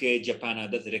 including UK, Japan,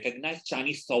 others, recognize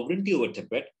Chinese sovereignty over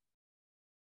Tibet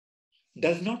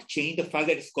does not change the fact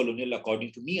that it's colonial,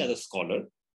 according to me as a scholar,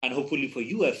 and hopefully for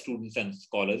you as students and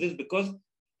scholars, is because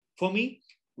for me,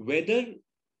 whether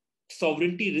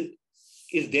sovereignty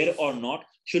is there or not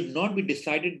should not be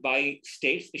decided by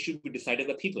states, it should be decided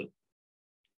by people.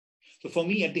 So for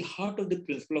me, at the heart of the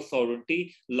principle of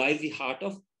sovereignty lies the heart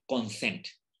of consent,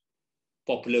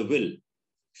 popular will,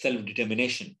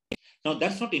 self-determination. Now,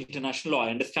 that's not international law, I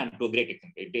understand to a great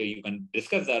extent. You can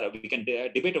discuss that, we can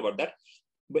debate about that.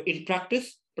 But in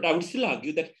practice, but I would still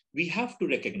argue that we have to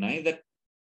recognize that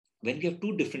when we have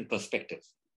two different perspectives,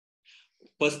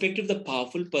 perspective the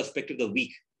powerful, perspective the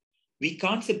weak, we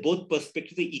can't say both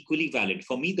perspectives are equally valid.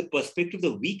 For me, the perspective of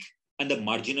the weak and the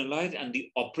marginalized and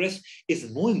the oppressed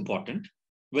is more important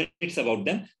when it's about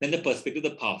them than the perspective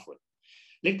of the powerful.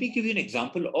 Let me give you an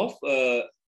example of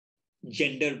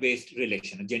gender-based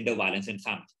relation, gender violence in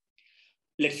family.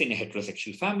 Let's say in a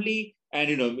heterosexual family, and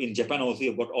in Japan also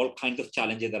you've got all kinds of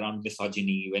challenges around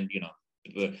misogyny when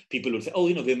people will say,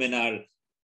 women are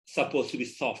supposed to be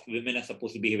soft, women are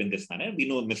supposed to behave in this manner. We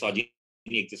know misogyny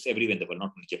exists everywhere in the world,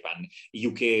 not only Japan,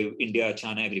 UK, India,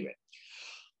 China, everywhere.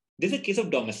 There's a case of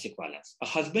domestic violence. A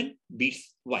husband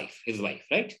beats his wife,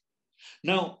 right?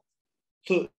 Now,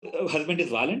 so husband is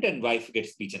violent and wife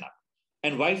gets beaten up.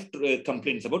 And wife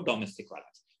complains about domestic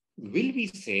violence. Will we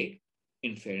say,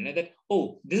 in fairness, that,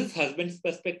 this is husband's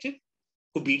perspective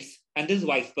who beats, and this is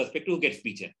wife's perspective who gets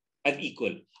beaten as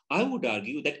equal? I would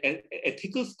argue that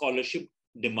ethical scholarship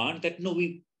demands that, no,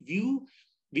 we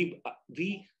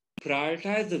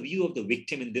prioritize the view of the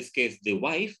victim, in this case, the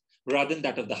wife, rather than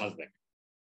that of the husband.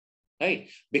 Right?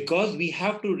 Because we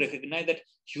have to recognize that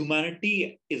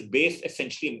humanity is based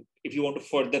essentially, if you want to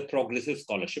further progressive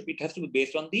scholarship, it has to be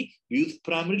based on the views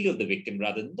primarily of the victim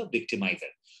rather than the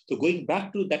victimizer. So going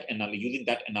back to that analogy, using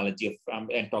that analogy of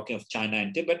and talking of China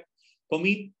and Tibet, for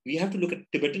me, we have to look at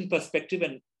Tibetan perspective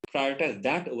and prioritize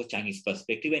that over Chinese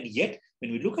perspective. And yet,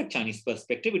 when we look at Chinese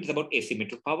perspective, it is about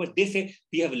asymmetric power. They say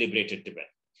we have liberated Tibet.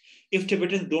 If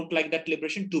Tibetans don't like that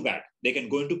liberation, too bad. They can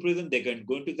go into prison, they can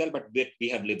go into jail, but we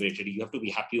have liberated you. You have to be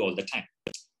happy all the time.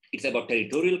 It's about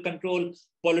territorial control,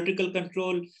 political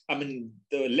control. I mean,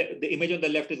 the image on the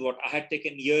left is what I had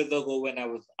taken years ago when I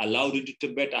was allowed into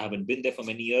Tibet. I haven't been there for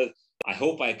many years. I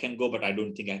hope I can go, but I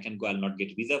don't think I can go. I'll not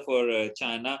get visa for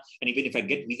China. And even if I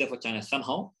get visa for China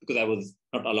somehow, because I was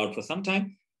not allowed for some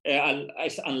time,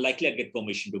 it's unlikely I'll get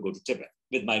permission to go to Tibet.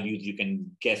 With my views, you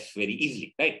can guess very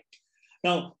easily, right?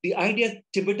 Now, the idea is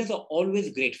Tibetans are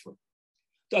always grateful.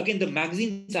 So again, the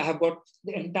magazines, I have got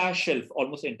the entire shelf,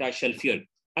 almost the entire shelf here.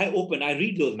 I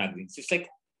read those magazines.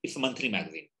 It's a monthly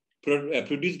magazine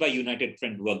produced by United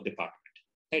Front Work Department,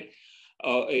 right,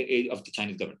 of the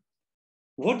Chinese government.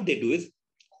 What they do is,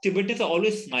 Tibetans are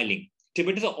always smiling.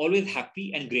 Tibetans are always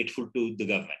happy and grateful to the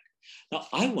government. Now,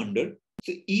 I wonder,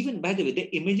 so even, by the way,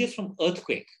 the images from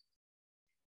earthquake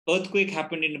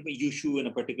happened in Yushu, in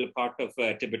a particular part of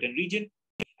Tibetan region,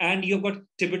 and you've got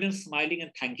Tibetans smiling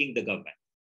and thanking the government.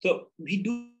 So we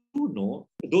do know,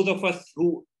 those of us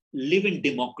who live in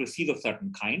democracies of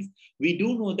certain kinds, we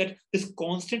do know that this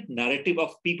constant narrative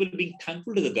of people being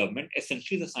thankful to the government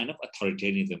essentially is a sign of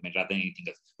authoritarianism rather than anything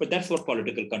else. But that's what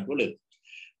political control is.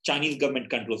 Chinese government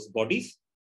controls bodies.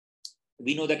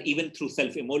 We know that even through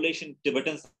self-immolation,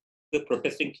 Tibetans were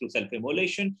protesting through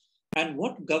self-immolation. And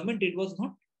what government did was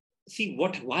not,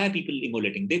 why are people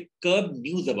immolating? They curb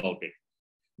news about it.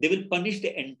 They will punish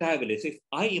the entire village. So if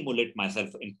I immolate myself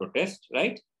in protest,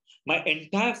 right, my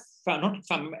entire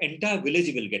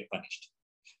village will get punished.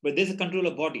 But there's a control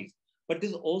of bodies. But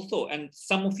there's also, and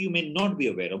some of you may not be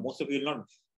aware, or most of you will not,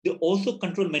 they also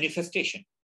control manifestation.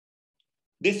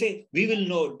 They say, we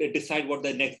will decide what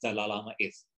the next Dalai Lama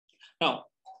is. Now,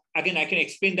 again, I can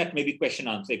explain that maybe question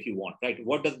answer if you want, right?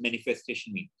 What does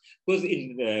manifestation mean? Because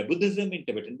in Buddhism, in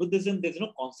Tibetan Buddhism, there's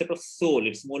no concept of soul.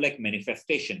 It's more like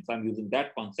manifestation. So I'm using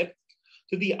that concept.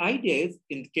 So the idea is,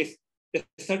 in case there's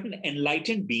certain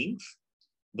enlightened beings,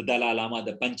 the Dalai Lama,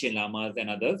 the Panchen Lamas and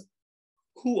others,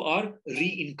 who are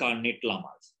reincarnate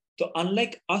Lamas. So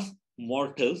unlike us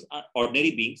mortals,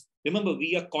 ordinary beings, remember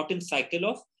we are caught in cycle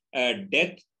of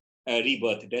death,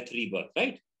 rebirth,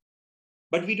 right?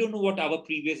 But we don't know what our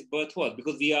previous birth was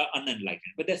because we are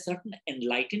unenlightened. But there are certain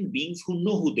enlightened beings who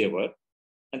know who they were,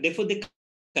 and therefore they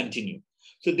continue.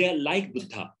 So they are like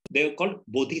Buddha. They are called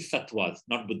bodhisattvas,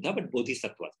 not Buddha, but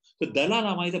bodhisattvas. So Dalai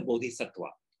Lama is a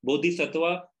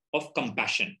bodhisattva of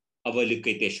compassion,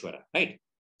 Avalokiteshvara, right?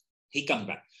 He comes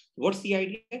back. What's the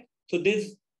idea? So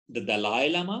there's the Dalai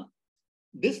Lama.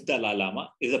 This Dalai Lama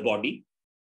is a body.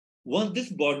 Once this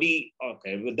body,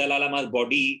 Dalai Lama's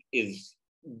body is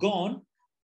gone,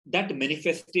 that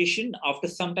manifestation after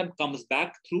some time comes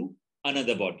back through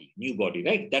another body, new body,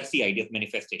 right? That's the idea of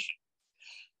manifestation.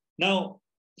 Now,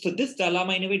 so this Dalai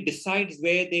Lama in a way decides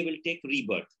where they will take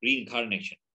rebirth,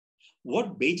 reincarnation.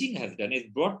 What Beijing has done is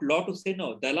brought law to say,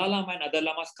 no, Dalai Lama and other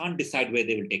lamas can't decide where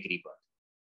they will take rebirth.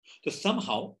 So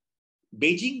somehow,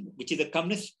 Beijing, which is a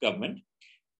communist government,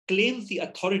 claims the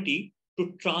authority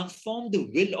to transform the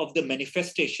will of the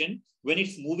manifestation when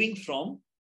it's moving from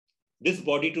this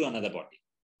body to another body.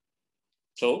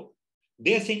 So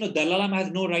they are saying, no, Dalai Lama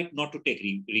has no right not to take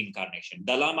reincarnation.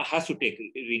 Dalai Lama has to take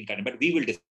reincarnation, but we will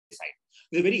decide.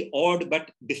 It's a very odd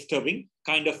but disturbing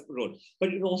kind of role.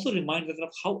 But it also reminds us of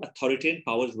how authoritarian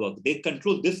powers work. They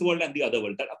control this world and the other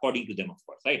world, that according to them, of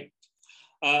course, right?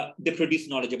 They produce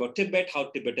knowledge about Tibet,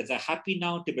 how Tibetans are happy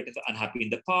now, Tibetans are unhappy in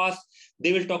the past.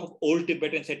 They will talk of old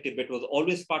Tibet and say Tibet was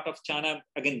always part of China.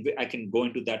 Again, I can go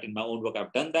into that in my own work.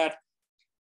 I've done that.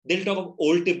 They'll talk of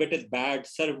old Tibet as bad,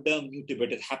 serfdom, new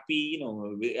Tibet as happy,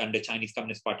 under Chinese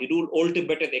Communist Party rule. Old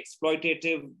Tibet as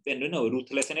exploitative and,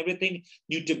 ruthless and everything.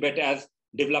 New Tibet as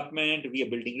development. We are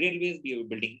building railways, we are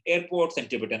building airports, and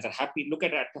Tibetans are happy. Look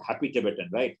at that happy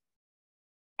Tibetan, right?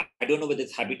 I don't know whether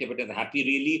it's happy Tibetan is happy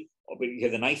really, or he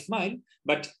has a nice smile,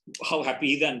 but how happy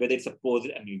he is and whether it's a pose.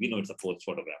 I mean, we know it's a posed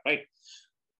photograph, right?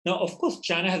 Now, of course,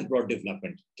 China has brought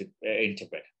development in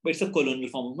Tibet, but it's a colonial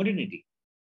form of modernity.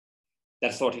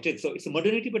 That's what it is. So it's a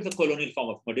modernity, but it's a colonial form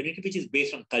of modernity, which is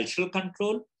based on cultural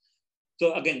control.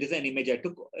 So again, this is an image I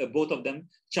took, both of them,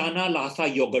 China Lhasa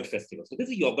Yogurt Festival. So this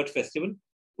is a yogurt festival.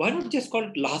 Why not just call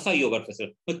it Lhasa Yogurt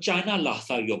Festival? No, China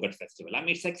Lhasa Yogurt Festival. I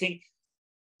mean, it's like saying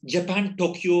Japan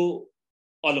Tokyo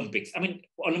Olympics. I mean,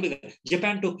 Olympics,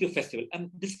 Japan Tokyo Festival. And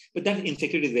but that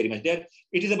insecurity is very much there.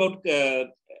 It is about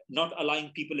not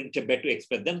allowing people in Tibet to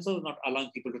express themselves, not allowing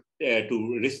people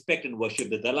to respect and worship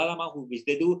the Dalai Lama, which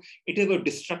they do. It is about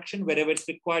destruction wherever it's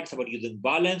required. It's about using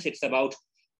violence. It's about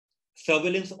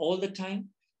surveillance all the time.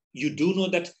 You do know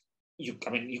that you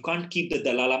can't keep the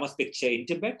Dalai Lama's picture in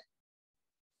Tibet,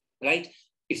 right?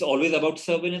 It's always about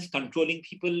surveillance, controlling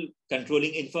people,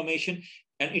 controlling information,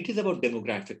 and it is about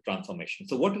demographic transformation.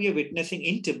 So what we are witnessing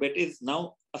in Tibet is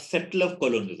now a settler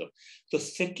colonialism. So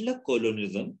settler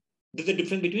colonialism, there's a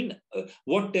difference between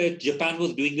what Japan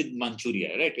was doing with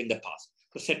Manchuria, right, in the past.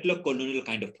 So settler colonial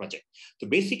kind of project. So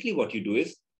basically what you do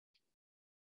is,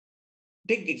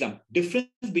 take example, difference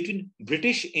between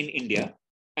British in India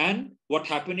and what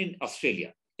happened in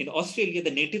Australia. In Australia,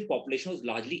 the native population was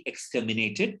largely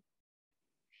exterminated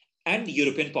and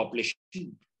European population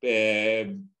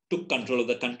took control of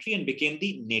the country and became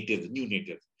the natives, new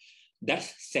natives.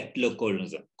 That's settler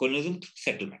colonialism, colonialism through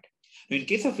settlement. Now, in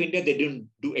case of India, they didn't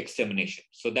do extermination.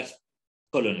 So that's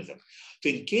colonialism. So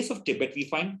in case of Tibet, we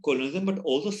find colonialism, but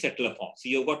also settler form. So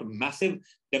you've got massive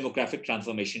demographic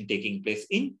transformation taking place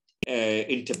in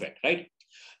Tibet, right?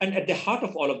 And at the heart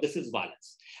of all of this is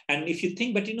violence. And if you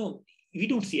think, but we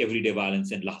don't see everyday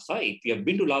violence in Lhasa. If you have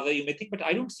been to Lhasa, you may think, but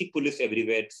I don't see police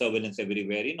everywhere, surveillance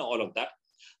everywhere, all of that.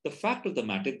 The fact of the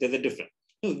matter, there's a difference.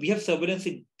 We have surveillance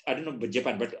in, I don't know,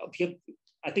 Japan, but we have,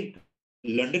 I think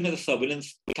London is a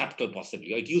surveillance capital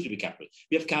possibly, or it used to be capital.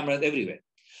 We have cameras everywhere.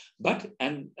 But,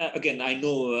 and again, I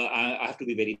know I have to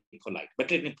be very polite, but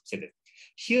let me say this.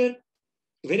 Here,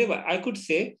 wherever I could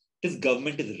say this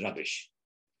government is rubbish.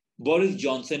 Boris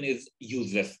Johnson is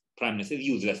useless, Prime Minister is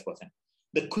useless person.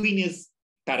 The Queen is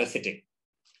parasitic.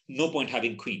 No point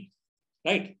having Queen,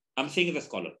 right? I'm saying as a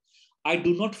scholar. I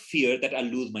do not fear that I'll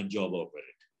lose my job over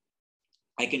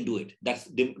it. I can do it. That's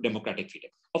democratic freedom.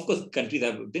 Of course, countries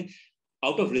have,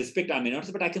 out of respect, I may not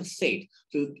say, but I can say it.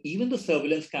 So even the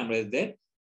surveillance camera is there,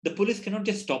 the police cannot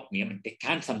just stop me. I mean, they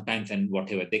can sometimes and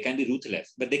whatever. They can be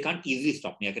ruthless, but they can't easily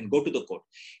stop me. I can go to the court.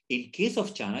 In case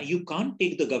of China, you can't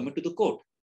take the government to the court.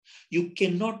 You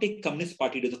cannot take Communist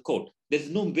Party to the court. There's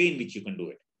no way in which you can do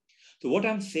it. So what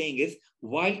I'm saying is,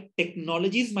 while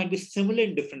technologies might be similar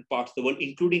in different parts of the world,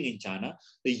 including in China,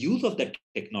 the use of that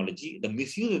technology, the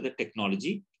misuse of the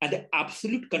technology, and the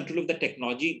absolute control of the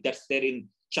technology that's there in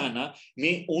China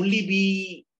may only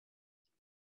be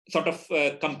sort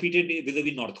of competed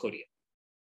vis-a-vis North Korea,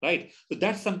 right? So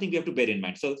that's something we have to bear in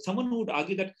mind. So someone would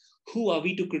argue that who are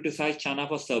we to criticize China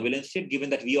for surveillance state, given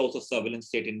that we also surveillance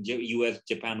state in US,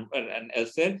 Japan, and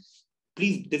elsewhere?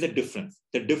 Please, there's a difference.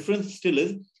 The difference still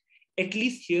is, at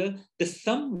least here, there's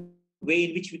some way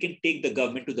in which we can take the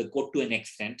government to the court to an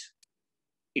extent.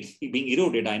 It's being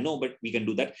eroded, I know, but we can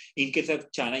do that. In case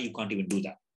of China, you can't even do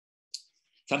that.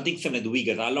 Something similar to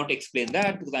Uyghurs. I'll not explain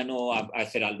that because I know I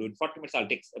said I'll do it in 40 minutes. I'll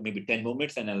take maybe 10 more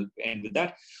minutes and I'll end with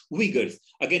that. Uyghurs,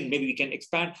 again, maybe we can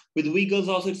expand. With Uyghurs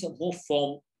also, it's a more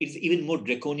form, it's even more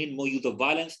draconian, more use of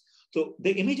violence. So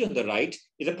the image on the right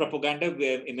is a propaganda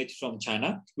image from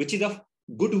China, which is of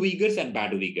good Uyghurs and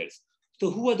bad Uyghurs. So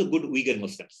who are the good Uyghur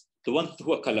Muslims? The ones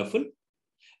who are colorful.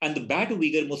 And the bad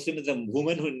Uyghur Muslim is a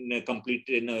woman who in complete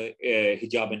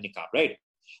hijab and niqab, right?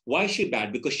 Why is she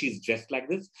bad? Because she's dressed like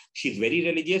this, she's very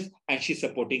religious, and she's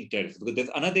supporting terrorists. Because there's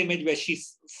another image where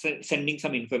she's sending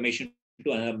some information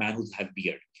to another man who has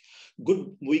beard.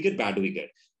 Good Uyghur, bad Uyghur.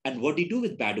 And what do you do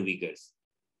with bad Uyghurs?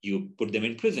 You put them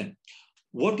in prison.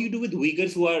 What do you do with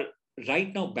Uyghurs who are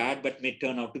right now bad but may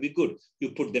turn out to be good?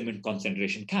 You put them in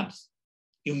concentration camps.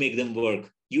 You make them work.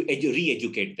 You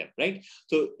re-educate them, right?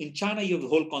 So in China, you have the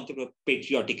whole concept of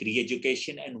patriotic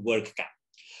re-education and work camp.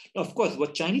 Now, of course,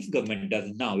 what Chinese government does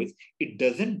now is it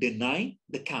doesn't deny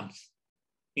the camps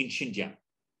in Xinjiang,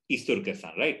 East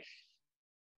Turkestan, right?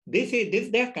 They say this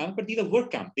is their camp, but these are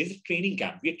work camps. This is training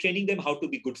camp. We are training them how to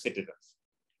be good citizens.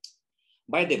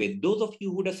 By the way, those of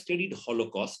you who have studied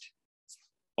Holocaust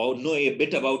or know a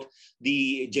bit about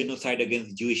the genocide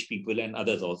against Jewish people and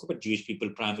others also, but Jewish people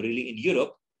primarily in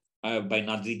Europe by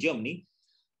Nazi Germany,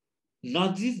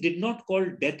 Nazis did not call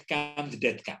death camps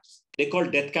death camps. They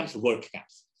called death camps work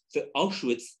camps. So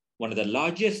Auschwitz, one of the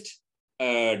largest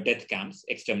death camps,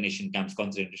 extermination camps,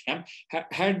 concentration camps,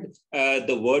 had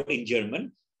the word in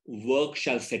German, work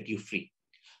shall set you free.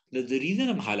 The reason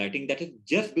I'm highlighting that is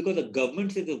just because the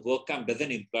government says a work camp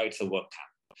doesn't imply it's a work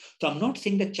camp. So I'm not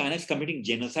saying that China is committing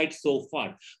genocide so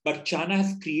far, but China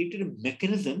has created a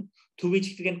mechanism through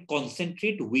which it can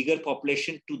concentrate Uyghur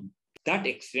population to that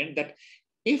extent that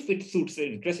if it suits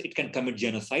their interest, it can commit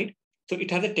genocide. So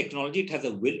it has a technology, it has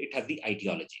a will, it has the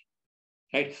ideology,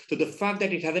 right? So the fact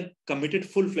that it hasn't committed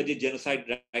full-fledged genocide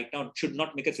right now should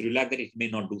not make us relax that it may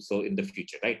not do so in the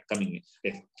future, right? Coming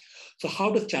in. So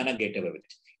how does China get away with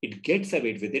it? It gets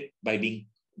away with it by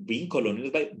being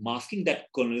colonial, by masking that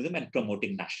colonialism and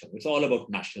promoting nationalism. It's all about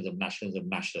nationalism,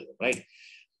 right?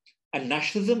 And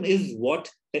nationalism is what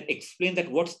that explains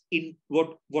that what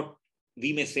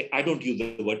we may say, I don't use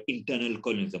the word internal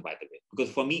colonialism, by the way, because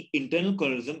for me, internal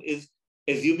colonialism is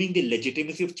assuming the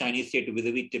legitimacy of Chinese state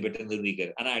vis-a-vis Tibetans and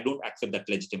Uyghurs, and I don't accept that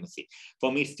legitimacy.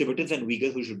 For me, it's Tibetans and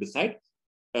Uyghurs who should decide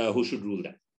who should rule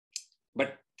them.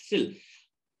 But still,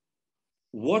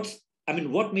 what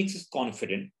makes us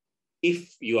confident,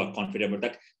 if you are confident about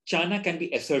that, China can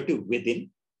be assertive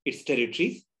within its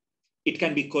territories. It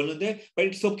can be colonial there, but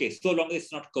it's okay, so long as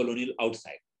it's not colonial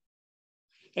outside.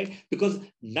 Right? Because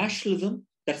nationalism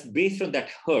that's based on that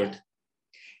hurt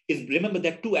is, remember,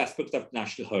 there are two aspects of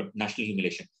national hurt, national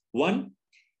humiliation. One,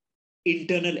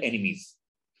 internal enemies,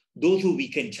 those who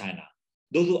weaken China,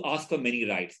 those who ask for many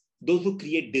rights, those who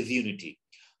create disunity,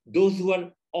 those who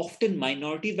are often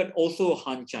minorities, but also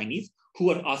Han Chinese, who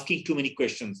are asking too many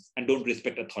questions and don't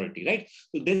respect authority, right?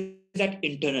 So there's that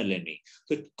internal enemy.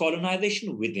 So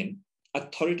colonization within,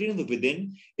 authoritarianism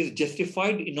within is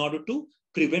justified in order to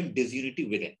prevent disunity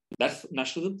within. That's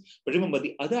nationalism. But remember,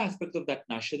 the other aspect of that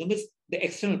nationalism is the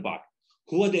external part.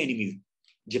 Who are the enemies?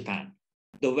 Japan,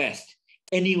 the West,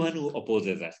 anyone who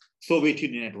opposes us. Soviet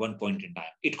Union at one point in time.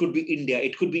 It could be India,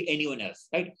 it could be anyone else,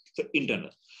 right? So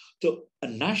internal. So a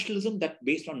nationalism that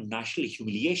based on national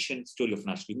humiliation, story of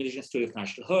national humiliation, story of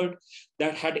national hurt,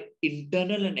 that had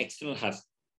internal and external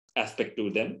aspect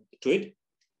to it.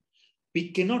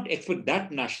 We cannot expect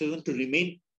that nationalism to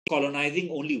remain colonizing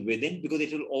only within, because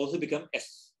it will also become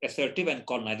assertive and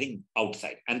colonizing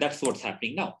outside. And that's what's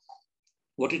happening now.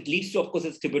 What it leads to, of course,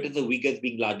 is Tibetans and Uyghurs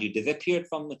being largely disappeared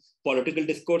from political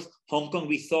discourse. Hong Kong,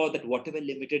 we saw that whatever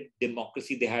limited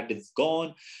democracy they had is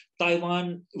gone.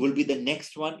 Taiwan will be the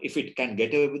next one if it can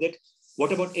get away with it.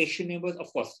 What about Asian neighbors?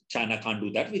 Of course, China can't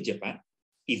do that with Japan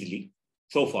easily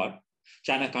so far.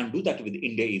 China can't do that with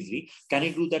India easily. Can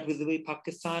it do that with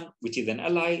Pakistan, which is an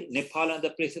ally? Nepal and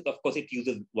other places, of course, it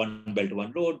uses one belt,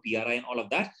 one road, BRI and all of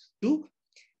that to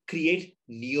create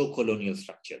neo-colonial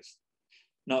structures.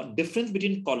 Now, difference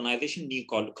between colonization and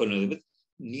neo-colonialism is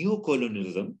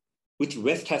neo-colonialism, which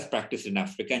West has practiced in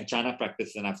Africa and China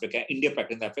practices in Africa, India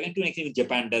practices in Africa, and to an extent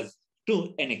Japan does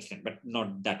to an extent, but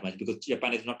not that much, because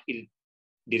Japan is not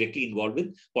directly involved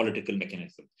with political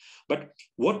mechanism. But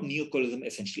what neocolonialism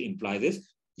essentially implies is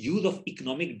use of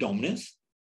economic dominance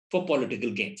for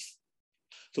political gains.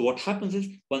 So what happens is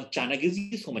once China gives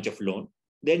you so much of loan,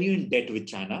 then you're in debt with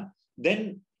China.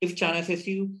 Then if China says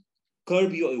to you,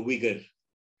 curb your Uyghur,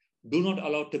 do not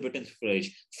allow Tibetans to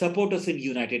flourish, support us in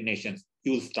United Nations,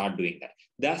 you will start doing that.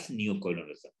 That's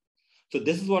neocolonialism. So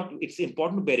this is what it's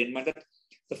important to bear in mind, that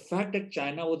the fact that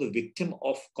China was a victim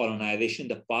of colonization in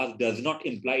the past does not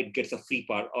imply it gets a free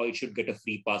pass, or it should get a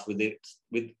free pass with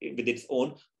its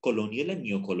own colonial and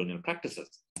neo-colonial practices.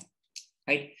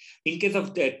 Right? In case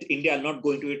of that, India, I'm not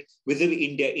going to it. Vis-a-vis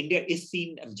India, India is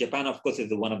seen, Japan, of course,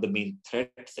 is one of the main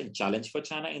threats and challenge for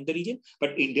China in the region.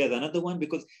 But India is another one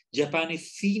because Japan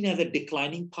is seen as a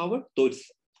declining power, though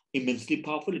it's immensely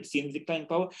powerful, it seems declining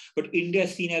power. But India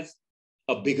is seen as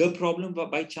a bigger problem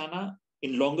by China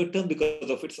in longer term because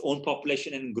of its own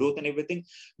population and growth and everything.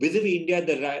 Vis-a-vis India,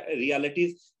 the reality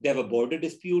is they have a border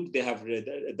dispute, they have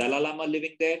the Dalai Lama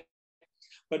living there.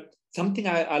 But something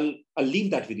I'll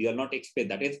leave that with you, I'll not explain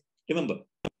that is, remember,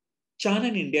 China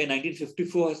and India in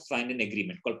 1954 signed an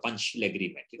agreement called Panchshil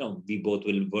Agreement. We both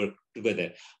will work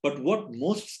together. But what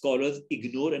most scholars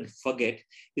ignore and forget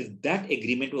is that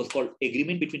agreement was called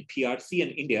Agreement between PRC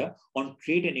and India on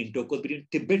trade and intercourse between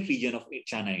Tibet region of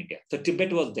China and India. So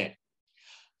Tibet was there.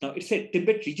 Now it's a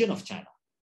Tibet region of China.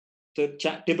 So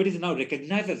Tibet is now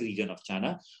recognized as a region of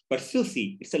China, but still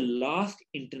see, it's the last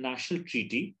international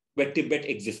treaty where Tibet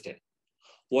existed.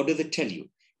 What does it tell you?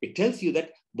 It tells you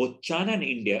that both China and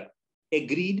India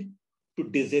agreed to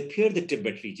disappear the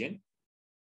Tibet region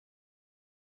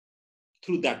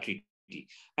through that treaty.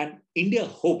 And India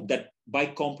hoped that by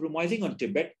compromising on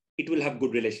Tibet, it will have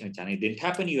good relations with China. It didn't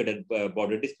happen. You had a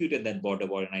border dispute and then border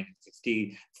war in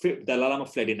 1960. Dalai Lama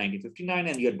fled in 1959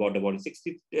 and you had border war in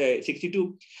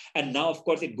 62. And now, of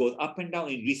course, it goes up and down.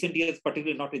 In recent years,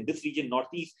 particularly not in this region,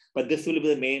 Northeast, but this will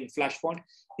be the main flashpoint.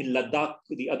 In Ladakh,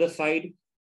 the other side,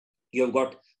 you have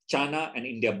got China and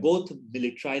India both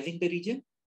militarizing the region.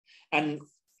 And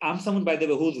I'm someone, by the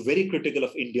way, who's very critical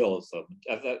of India also.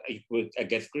 As a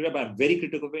guest critical, but I'm very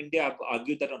critical of India. I've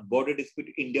argued that on border dispute,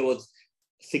 India was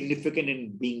significant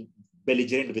in being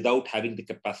belligerent without having the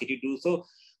capacity to do so.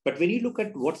 But when you look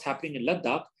at what's happening in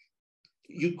Ladakh,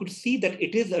 you could see that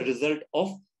it is a result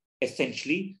of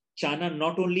essentially China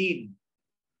not only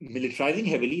militarizing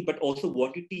heavily, but also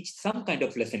want to teach some kind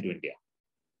of lesson to India.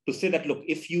 To say that, look,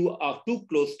 if you are too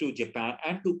close to Japan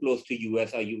and too close to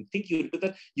US, or you think you do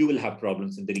that, you will have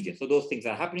problems in the region. So those things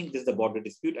are happening. This is the border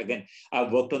dispute. Again,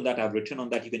 I've worked on that. I've written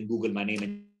on that. You can Google my name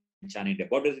and China-India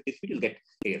border dispute, you'll get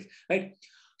clear, right?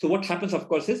 So what happens, of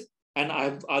course, is, and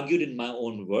I've argued in my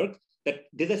own work, that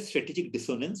there's a strategic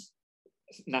dissonance,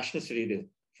 national strategy.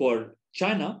 For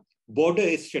China, border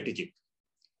is strategic.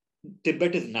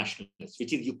 Tibet is nationalist,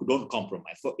 which is you don't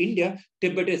compromise. For India,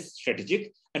 Tibet is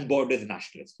strategic and border is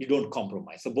nationalist. You don't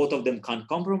compromise. So both of them can't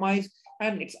compromise,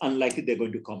 and it's unlikely they're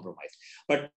going to compromise.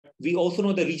 But we also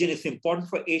know the region is important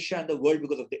for Asia and the world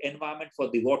because of the environment, for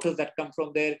the waters that come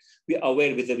from there. We are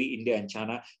aware vis-a-vis India and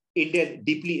China. India is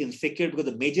deeply insecure because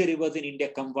the major rivers in India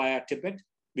come via Tibet,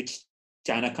 which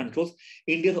China controls.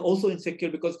 India is also insecure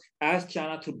because as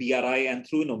China through BRI and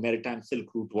through maritime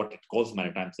Silk Route, what it calls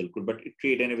maritime Silk Route, but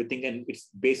trade and everything and its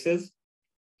bases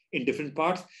in different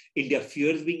parts, India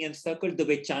fears being encircled the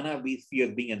way China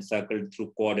fears being encircled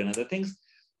through Quad and other things.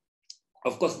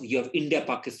 Of course, you have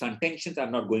India-Pakistan tensions.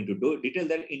 I'm not going to detail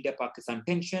that India-Pakistan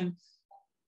tension,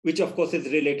 which of course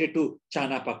is related to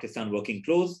China-Pakistan working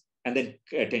close, and then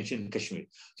tension in Kashmir.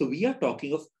 So we are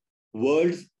talking of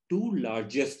world's two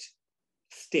largest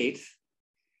states,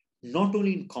 not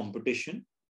only in competition,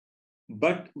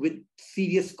 but with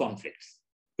serious conflicts,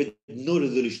 with no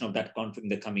resolution of that conflict in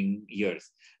the coming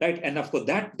years, right? And of course,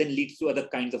 that then leads to other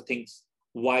kinds of things,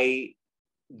 why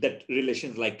that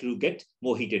relations likely to get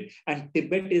more heated. And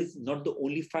Tibet is not the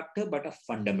only factor, but a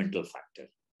fundamental factor.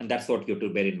 And that's what you have to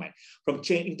bear in mind.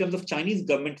 In terms of Chinese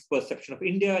government's perception of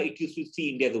India, it used to see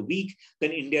India as a weak,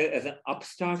 then India as an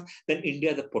upstart, then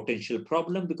India as a potential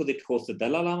problem because it hosts the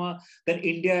Dalai Lama. Then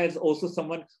India is also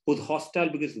someone who's hostile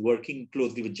because it's working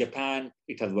closely with Japan.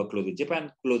 It has worked closely with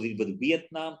Japan, closely with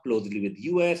Vietnam, closely with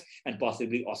US, and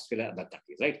possibly Australia and other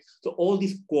countries, right? So all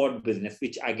these Quad business,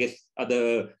 which I guess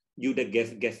you'd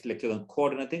guest lectures on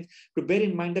Quad and other things, to bear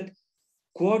in mind that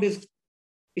Quad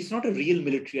it's not a real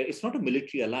military, it's not a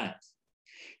military alliance.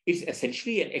 It's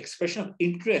essentially an expression of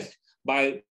interest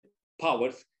by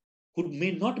powers who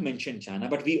may not mention China,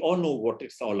 but we all know what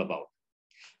it's all about.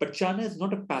 But China is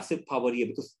not a passive power here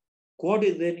because Quad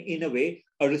is then, in a way,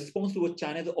 a response to what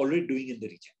China is already doing in the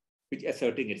region, which is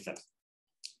asserting itself,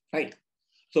 right?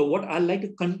 So what I'd like to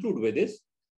conclude with is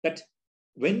that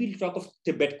when we talk of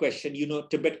Tibet question,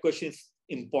 Tibet question is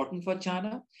important for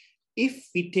China. If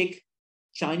we take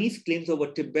Chinese claims over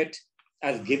Tibet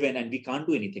as given and we can't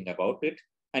do anything about it,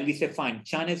 and we say, fine,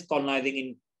 China is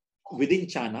colonizing within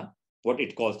China, what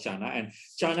it calls China, and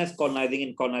China is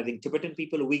colonizing Tibetan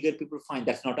people, Uyghur people, fine,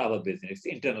 that's not our business, it's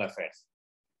internal affairs.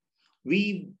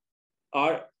 We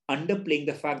are underplaying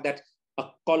the fact that a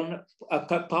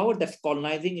power that's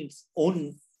colonizing its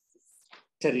own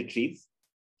territories,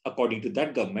 according to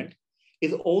that government,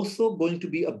 is also going to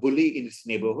be a bully in its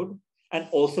neighborhood and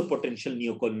also potential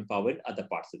neocolonial power in other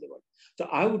parts of the world. So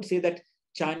I would say that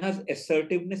China's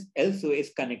assertiveness elsewhere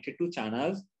is connected to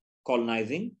China's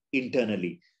colonizing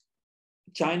internally.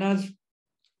 And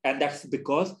that's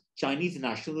because Chinese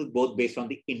nationalism is both based on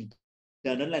the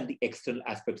internal and the external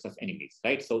aspects of enemies,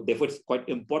 right? So therefore, it's quite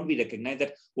important we recognize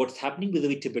that what's happening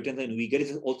vis-a-vis Tibetans and Uyghurs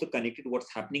is also connected to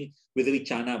what's happening vis-a-vis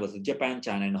China versus Japan,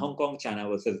 China and Hong Kong, China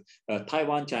versus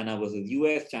Taiwan, China versus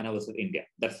US, China versus India.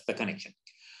 That's the connection.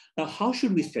 Now, how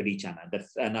should we study China?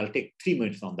 And I'll take 3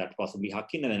 minutes on that, possibly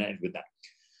Hakin, and then end with that.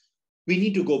 We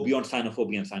need to go beyond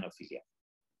Sinophobia and Sinophilia.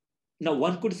 Now,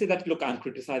 one could say that, look, I'm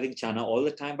criticizing China all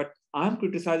the time, but I'm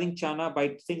criticizing China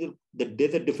by saying that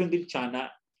there's a difference in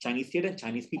Chinese state and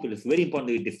Chinese people. It's very important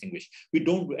that we distinguish. We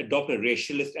don't adopt a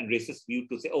racialist and racist view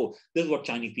to say, oh, this is what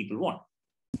Chinese people want.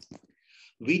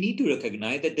 We need to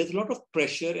recognize that there's a lot of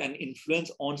pressure and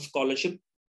influence on scholarship.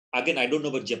 Again, I don't know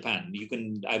about Japan.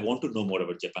 I want to know more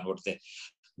about Japan, what's there.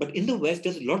 But in the West,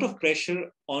 there's a lot of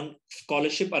pressure on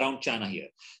scholarship around China here.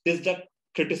 There's that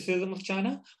criticism of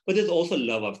China, but there's also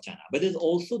love of China. But there's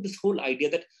also this whole idea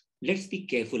that let's be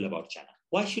careful about China.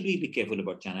 Why should we be careful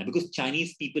about China? Because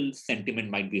Chinese people's sentiment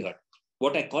might be hurt.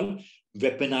 What I call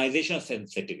weaponization of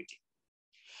sensitivity.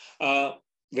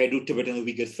 Where do Tibetans and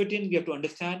Uyghurs fit in? We have to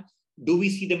understand, do we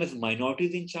see them as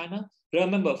minorities in China?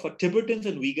 Remember, for Tibetans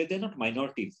and Uyghurs, they're not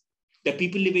minorities. They're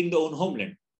people living in their own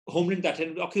homeland that has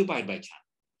been occupied by China.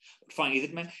 Fine,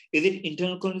 is it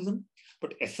internal colonialism?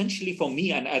 But essentially for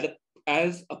me, and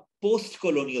as a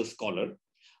post-colonial scholar,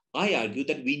 I argue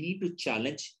that we need to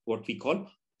challenge what we call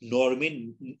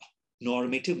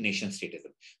normative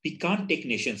nation-statism. We can't take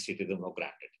nation-statism for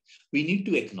granted. We need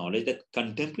to acknowledge that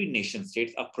contemporary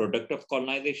nation-states are product of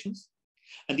colonizations,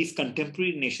 and these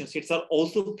contemporary nation-states are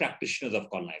also practitioners of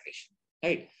colonization,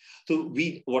 right? So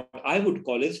what I would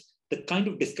call is the kind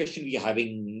of discussion we're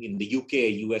having in the UK,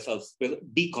 US,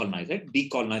 decolonize, right?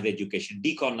 Decolonize education,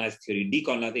 decolonize theory,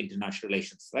 decolonize international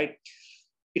relations, right?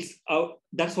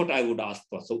 That's what I would ask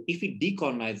for. So if we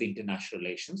decolonize international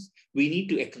relations, we need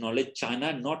to acknowledge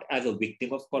China not as a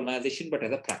victim of colonization, but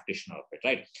as a practitioner of it,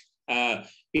 right?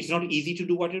 It's not easy to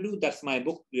do what I do. That's my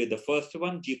book. The first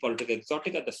one, Geopolitics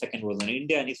Exotica. The second was on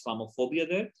India and Islamophobia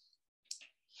there.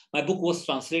 My book was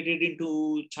translated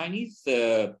into Chinese.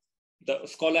 The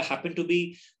scholar happened to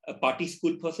be a party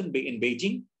school person in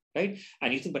Beijing, right?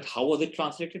 And you think, but how was it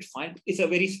translated? Fine. It's a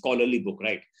very scholarly book,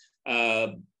 right?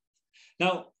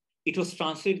 Now, it was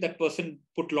translated, that person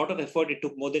put a lot of effort. It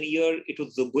took more than a year. It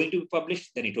was going to be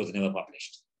published, then it was never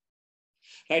published,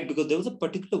 right? Because there was a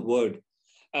particular word.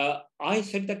 I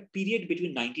said that period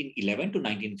between 1911 to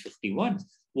 1951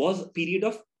 was a period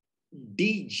of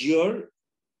de jure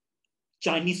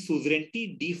Chinese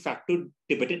suzerainty, de facto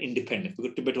Tibetan independence,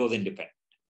 because Tibet was independent.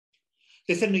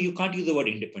 They said, no, you can't use the word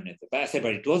independence. But I said,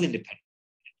 but it was independent.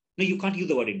 No, you can't use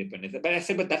the word independence. But I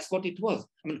said, but that's what it was.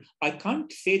 I mean, I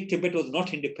can't say Tibet was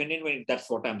not independent when that's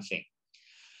what I'm saying.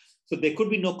 So there could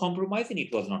be no compromise and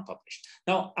it was not published.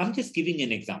 Now, I'm just giving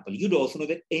an example. You'd also know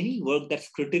that any work that's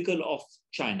critical of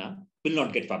China will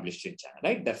not get published in China,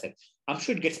 right? That's it. I'm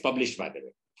sure it gets published, by the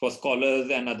way, for scholars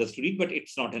and others to read, but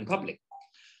it's not in public.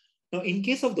 Now, in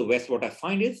case of the West, what I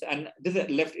find is, and these are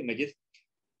left images,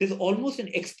 there's almost an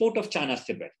export of China's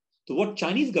Tibet. So what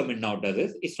Chinese government now does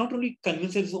is, it's not only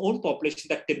convinces its own population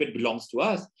that Tibet belongs to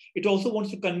us, it also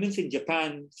wants to convince in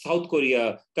Japan, South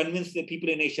Korea, convince the people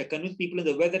in Asia, convince people in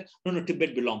the West that, no,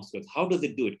 Tibet belongs to us. How does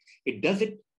it do it? It does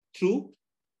it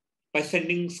by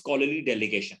sending scholarly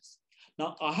delegations.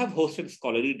 Now, I have hosted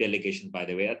scholarly delegations, by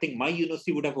the way. I think my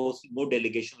university would have hosted more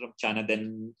delegations from China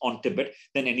on Tibet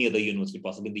than any other university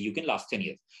possible in the UK in the last 10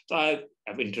 years. So I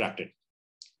have interacted.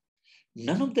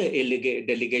 None of the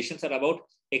delegations are about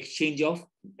exchange of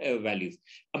values.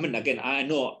 I mean, again, I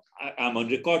know I'm on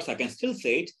record, so I can still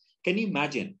say it. Can you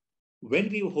imagine when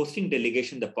we were hosting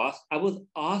delegation in the past, I was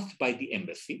asked by the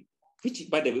embassy, which,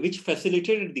 by the way, which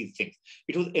facilitated these things.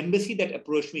 It was embassy that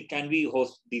approached me, can we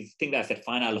host these things? I said,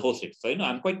 fine, I'll host it. So,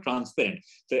 I'm quite transparent.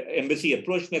 So embassy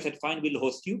approached me, I said, fine, we'll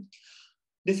host you.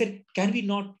 They said, can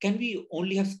we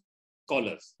only have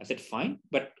scholars? I said, fine,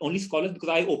 but only scholars, because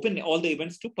I open all the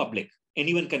events to public.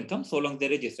 Anyone can come so long they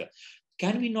register.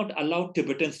 Can we not allow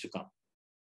Tibetans to come?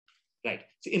 Right.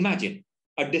 So imagine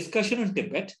a discussion on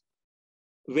Tibet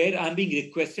where I'm being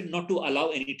requested not to allow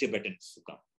any Tibetans to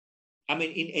come. I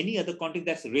mean, in any other context,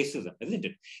 that's racism, isn't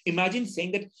it? Imagine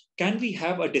saying that, can we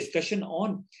have a discussion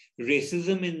on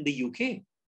racism in the UK,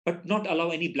 but not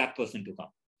allow any Black person to come?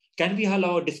 Can we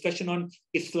allow a discussion on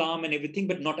Islam and everything,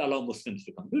 but not allow Muslims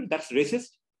to come? That's racist,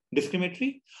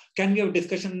 discriminatory. Can we have a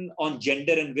discussion on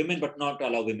gender and women, but not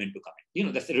allow women to come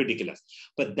in? That's ridiculous.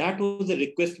 But that was a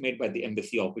request made by the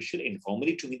embassy official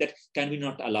informally to me that, can we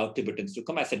not allow Tibetans to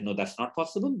come? I said, no, that's not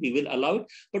possible. We will allow it.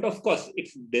 But of course,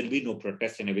 there'll be no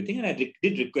protest and everything. And I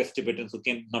did request Tibetans who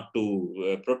came not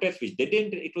to protest, which they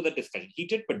didn't. It was a discussion,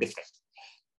 heated, but discussed.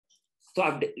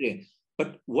 So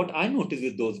but what I noticed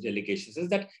with those delegations is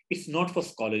that it's not for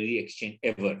scholarly exchange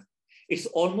ever. It's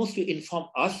almost to inform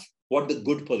us what the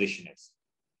good position is,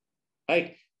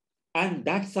 right? And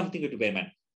that's something to bear in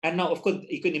mind. And now, of course,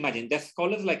 you can imagine there's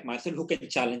scholars like myself who can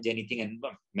challenge anything and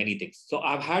many things. So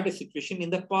I've had a situation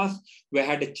in the past where I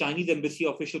had a Chinese embassy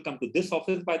official come to this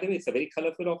office, by the way, it's a very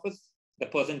colorful office. The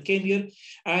person came here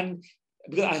and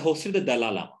because I hosted the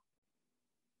Dalai Lama.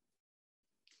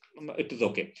 It was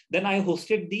okay. Then I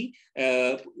hosted the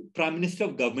Prime Minister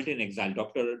of Government in Exile,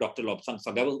 Dr. Lobsang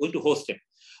Song. I was going to host him.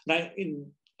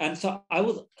 And so I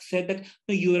was said that,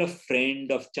 no, you are a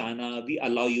friend of China. We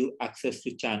allow you access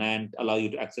to China and allow you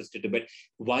to access to Tibet.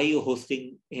 Why are you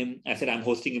hosting him? I said, I'm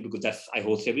hosting him because I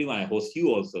host everyone. I host you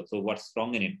also. So what's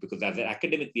wrong in it? Because as an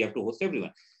academic, we have to host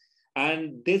everyone.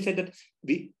 And they said that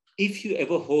if you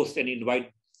ever host and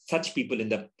invite such people in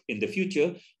the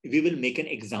future, we will make an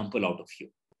example out of you.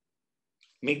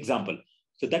 Make example.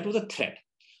 So that was a threat.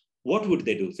 What would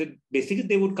they do? So basically,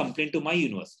 they would complain to my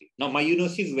university. Now, my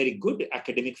university is very good,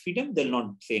 academic freedom. They'll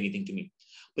not say anything to me.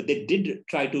 But they did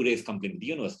try to raise complaint with the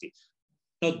university.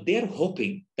 Now, they're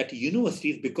hoping that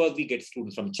universities, because we get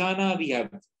students from China, we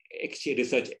have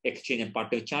research exchange and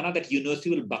partner with China, that university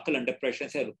will buckle under pressure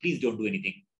and say, oh, please don't do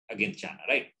anything against China,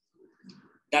 right?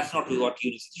 That's not what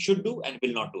university should do and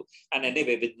will not do. And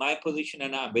anyway, with my position,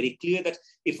 and I'm very clear that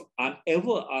if I'm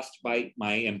ever asked by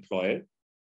my employer,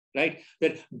 right,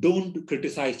 that don't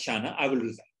criticize China, I will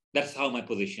resign. That's how my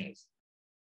position is.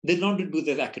 They're not to do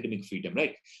their academic freedom,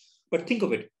 right? But think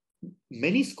of it.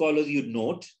 Many scholars you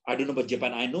note, I don't know about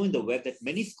Japan, I know in the West that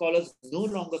many scholars no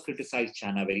longer criticize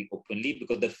China very openly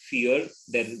because the fear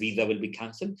their visa will be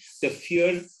cancelled, the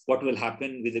fear what will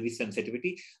happen with the visa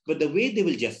sensitivity. But the way they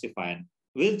will justify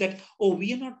is that, oh,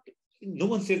 we are not, no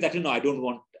one says that, don't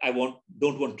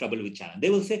want trouble with China. They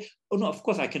will say, oh no, of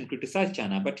course I can criticize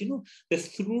China, but the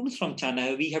students from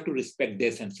China, we have to respect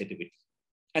their sensitivity.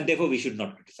 And therefore we should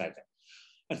not criticize them.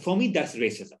 And for me, that's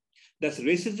racism. That's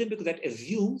racism because that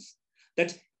assumes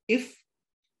that if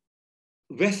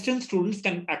Western students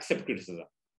can accept criticism,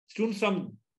 students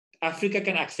from Africa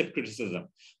can accept criticism,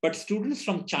 but students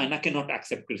from China cannot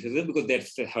accept criticism because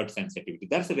there's a herd sensitivity.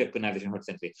 That's a weaponization of herd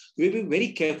sensitivity. We'll be very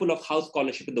careful of how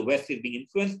scholarship in the West is being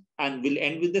influenced, and we'll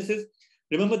end with this is,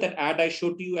 remember that ad I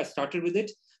showed to you, I started with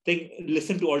it,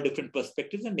 listen to all different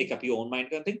perspectives and make up your own mind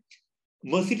kind of thing.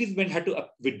 Mercedes-Benz had to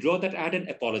withdraw that ad and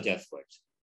apologize for it.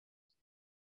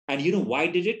 And why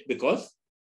did it? Because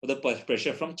of the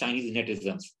pressure from Chinese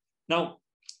netizens. Now,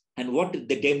 and what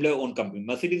the Daimler own company,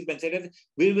 Mercedes-Benz said,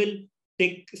 we will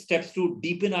take steps to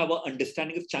deepen our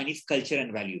understanding of Chinese culture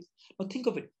and values. Now think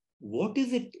of it. What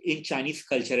is it in Chinese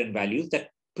culture and values that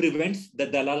prevents the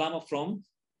Dalai Lama from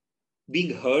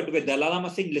being heard, where Dalai Lama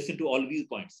saying, listen to all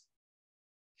viewpoints?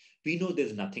 We know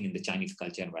there's nothing in the Chinese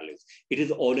culture and values. It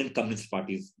is all in Communist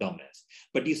Party's dominance.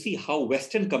 But you see how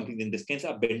Western companies in this case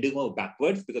are bending over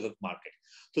backwards because of market.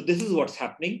 So this is what's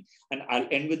happening. And I'll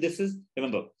end with this is,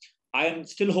 remember, I am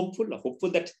still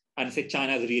hopeful that, and say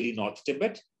China is really North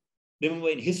Tibet. Remember,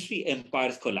 in history,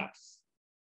 empires collapse.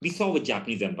 We saw with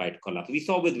Japanese empire it collapse. We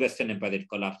saw with Western empire it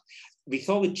collapsed. We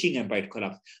saw with Qing empire it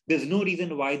collapsed. There's no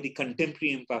reason why the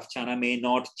contemporary empire of China may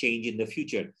not change in the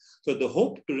future. So the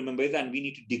hope to remember is, and we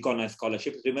need to decolonize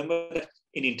scholarship, remember that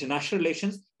in international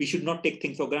relations, we should not take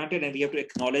things for granted, and we have to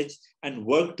acknowledge and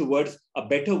work towards a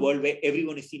better world where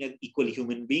everyone is seen as equal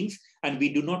human beings, and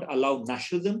we do not allow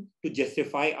nationalism to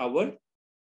justify our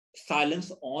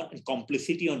silence on and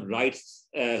complicity on rights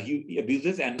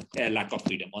abuses and lack of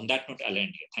freedom. On that note, I'll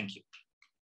end here. Thank you.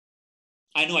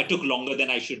 I know I took longer than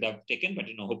I should have taken, but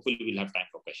hopefully we'll have time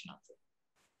for question and answer.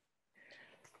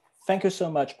 Thank you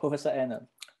so much, Professor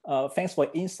Anand. Thanks for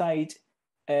insight.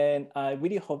 And I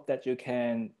really hope that you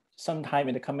can, sometime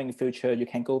in the coming future, you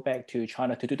can go back to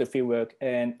China to do the fieldwork.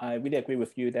 And I really agree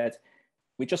with you that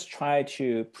we just try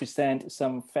to present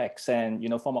some facts and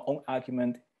form our own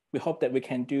argument we hope that we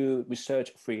can do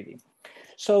research freely.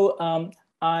 So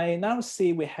I now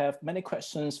see we have many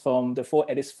questions from the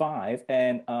 485,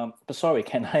 and but sorry,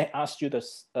 can I ask you the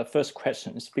first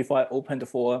questions before I open the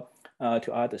floor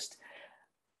to others?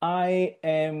 I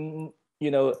am,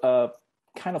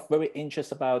 kind of very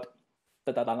interested about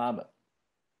the Dalai Lama.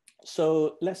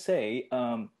 So let's say,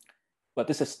 but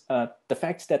this is the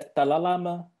fact that Dalai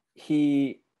Lama,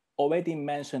 he already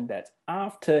mentioned that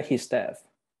after his death,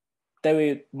 there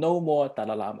will no more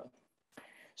Dalai Lama.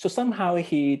 So somehow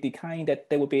he declined that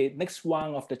there will be next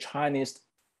one of the Chinese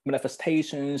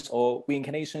manifestations or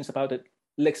reincarnations about the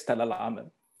next Dalai Lama.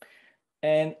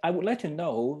 And I would like to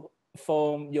know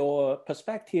from your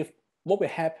perspective, what will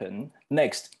happen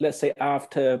next, let's say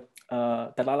after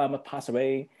Dalai Lama passed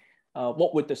away,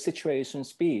 what would the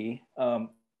situations be?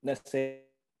 Let's say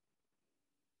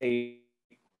Dalai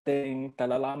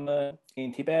Lama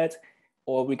in Tibet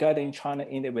or regarding China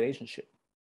in the relationship?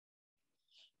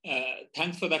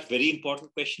 Thanks for that very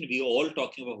important question. We're all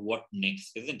talking about what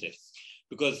next, isn't it?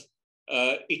 Because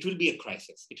it will be a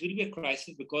crisis. It will be a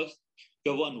crisis because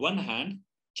on one hand,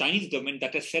 Chinese government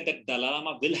that has said that Dalai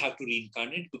Lama will have to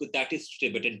reincarnate because that is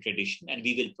Tibetan tradition and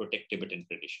we will protect Tibetan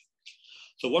tradition.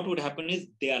 So what would happen is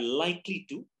they are likely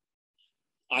to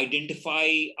identify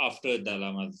after Dalai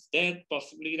Lama's death,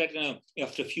 possibly that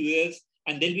after a few years,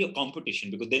 and there'll be a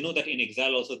competition because they know that in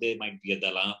exile also there might be a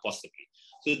Dalai Lama possibly.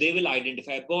 So they will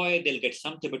identify a boy, they'll get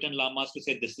some Tibetan lamas to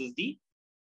say this is the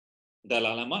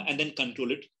Dalai Lama and then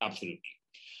control it absolutely.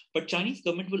 But Chinese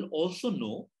government will also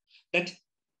know that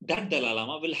that Dalai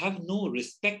Lama will have no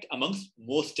respect amongst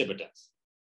most Tibetans.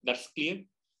 That's clear,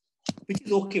 which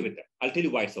is okay with them. I'll tell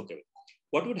you why it's okay with them.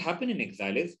 What would happen in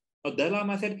exile is, now Dalai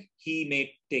Lama said he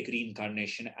may take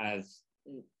reincarnation as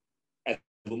a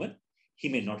woman, he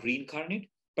may not reincarnate,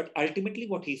 but ultimately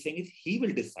what he's saying is he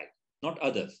will decide, not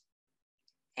others.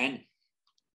 And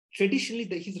traditionally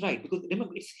he's right, because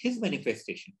remember, it's his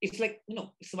manifestation. It's like,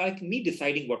 it's like me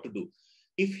deciding what to do.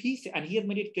 If he has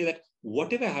made it clear that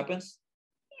whatever happens,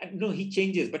 he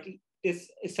changes, but it's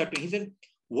certain. He says,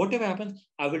 whatever happens,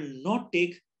 I will not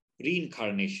take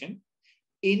reincarnation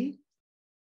inside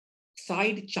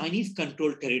Chinese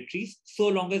controlled territories so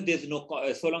long as there's no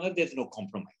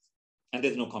compromise. And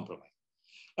there's no compromise.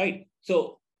 Right?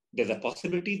 So there's a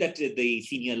possibility that the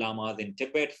senior lamas in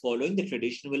Tibet, following the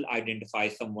tradition, will identify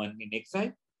someone in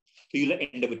exile. So you'll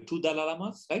end up with 2 Dalai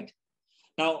Lamas, right?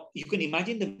 Now, you can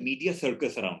imagine the media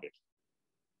circus around it,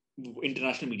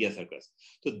 international media circus.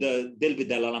 So there'll be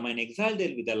Dalai Lama in exile,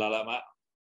 there'll be Dalai Lama,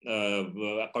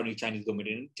 according to Chinese government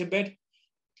in Tibet.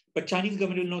 But Chinese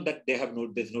government will know that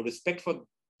there's no respect for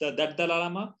that Dalai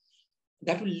Lama.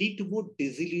 That will lead to more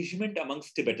disillusionment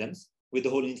amongst Tibetans with the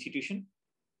whole institution.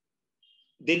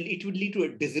 Then it would lead to a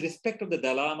disrespect of the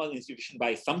Dalai Lama institution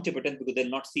by some Tibetans because they'll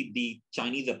not see the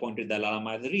Chinese appointed Dalai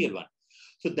Lama as a real one.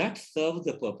 So that serves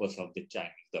the purpose of the Chinese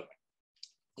government.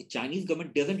 The Chinese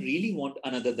government doesn't really want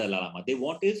another Dalai Lama. They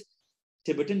want is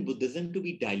Tibetan Buddhism to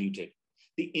be diluted.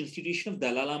 The institution of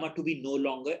Dalai Lama to be no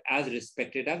longer as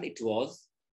respected as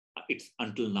it's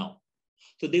until now.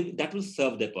 So that will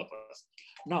serve their purpose.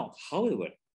 Now, however,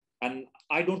 and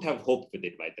I don't have hope with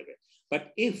it, by the way,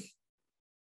 but if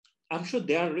I'm sure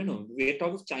they are, we're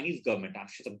talking of Chinese government. I'm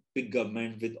sure it's a big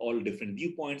government with all different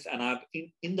viewpoints. And I've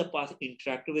in the past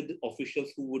interacted with officials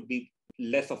who would be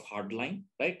less of hardline,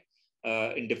 right?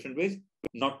 In different ways,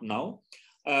 not now.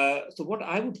 So what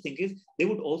I would think is they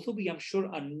would also be, I'm sure,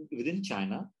 within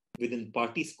China, within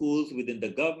party schools, within the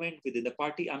government, within the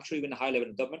party, I'm sure even a high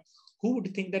level government, who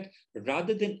would think that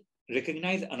rather than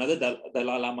recognize another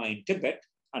Dalai Lama in Tibet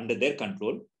under their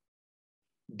control,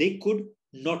 they could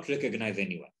not recognize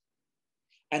anyone.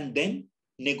 And then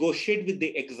negotiate with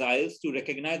the exiles to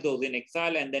recognize those in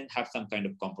exile and then have some kind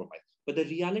of compromise. But the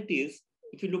reality is,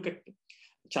 if you look at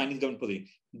Chinese government position,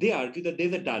 they argue that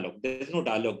there's a dialogue. There's no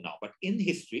dialogue now. But in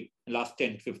history, in the last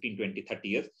 10, 15, 20, 30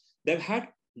 years, they've had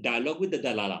dialogue with the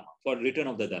Dalai Lama for return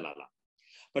of the Dalai Lama.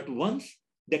 But once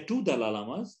the 2 Dalai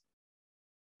Lamas,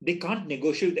 they can't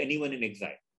negotiate with anyone in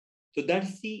exile. So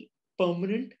that's the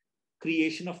permanent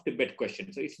creation of Tibet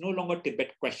question. So it's no longer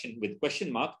Tibet question with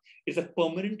question mark. It's a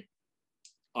permanent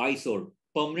eyesore,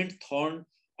 permanent thorn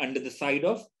under the side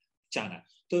of China.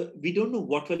 So we don't know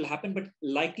what will happen, but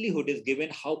likelihood is given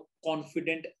how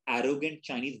confident, arrogant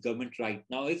Chinese government right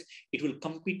now is. It will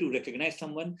compete to recognize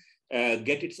someone,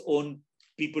 get its own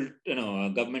people,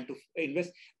 government to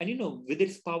invest. And, with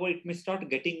its power, it may start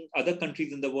getting other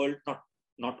countries in the world,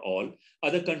 not all,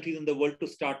 other countries in the world to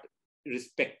start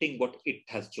respecting what it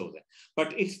has chosen.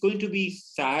 But it's going to be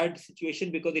sad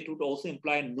situation because it would also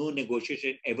imply no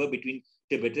negotiation ever between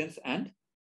Tibetans and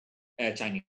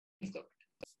Chinese government.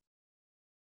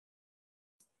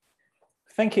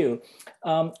 Thank you.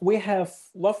 We have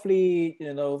roughly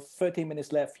 30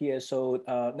 minutes left here, so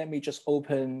let me just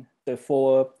open the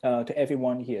floor to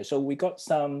everyone here. So we got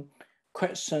some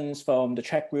questions from the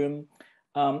chat room.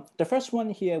 The first one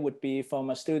here would be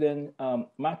from a student,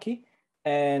 Maki,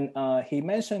 and he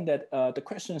mentioned that the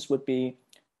questions would be,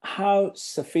 how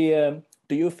severe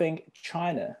do you think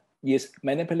China is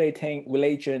manipulating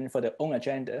religion for their own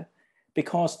agenda?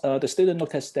 Because the student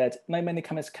noticed that like many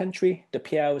communist countries, the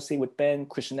PRC would ban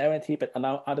Christianity but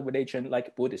allow other religion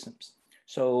like Buddhism.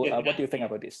 So what do you think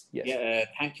about this? Yes. Yeah,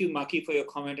 thank you, Maki, for your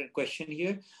comment and question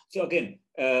here. So again,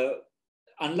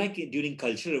 unlike during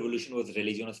Cultural Revolution was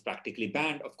religion was practically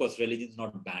banned, of course, religion is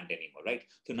not banned anymore, right?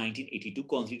 So 1982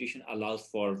 Constitution allows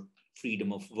for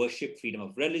freedom of worship, freedom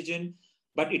of religion,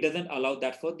 but it doesn't allow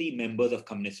that for the members of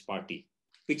Communist Party,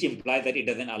 which implies that it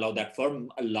doesn't allow that for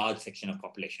a large section of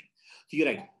population. So you're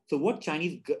right. So what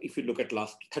Chinese, if you look at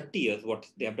last 30 years, what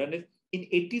they have done is in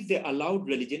 80s, they allowed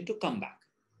religion to come back.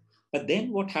 But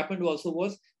then what happened also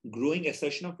was growing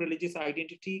assertion of religious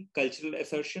identity, cultural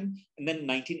assertion, and then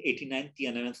 1989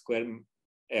 Tiananmen Square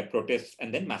protests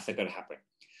and then massacre happened.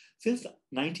 Since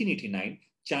 1989,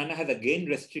 China has again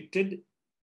restricted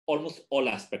almost all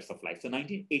aspects of life. So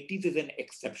 1980s is an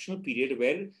exceptional period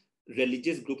where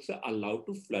religious groups are allowed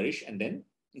to flourish, and then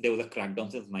there was a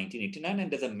crackdown since 1989, and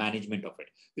there's a management of it.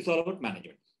 It's all about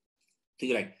management. So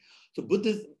you're right. So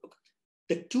Buddhism,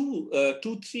 the two,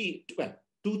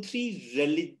 three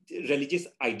religious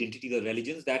identities or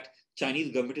religions that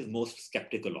Chinese government is most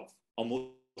skeptical of or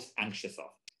most anxious of.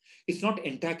 It's not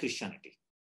entire Christianity.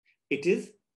 It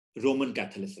is Roman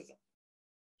Catholicism.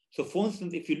 So for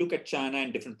instance, if you look at China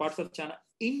and different parts of China,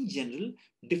 in general,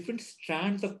 different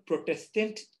strands of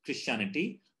Protestant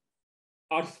Christianity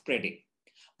are spreading,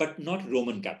 but not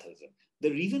Roman Catholicism. The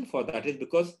reason for that is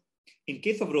because in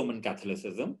case of Roman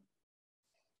Catholicism,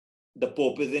 the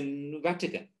Pope is in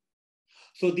Vatican.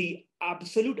 So the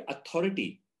absolute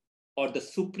authority or the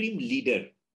supreme leader,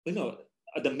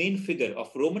 the main figure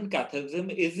of Roman Catholicism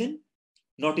is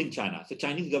not in China. So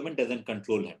Chinese government doesn't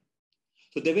control him.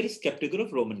 So they're very skeptical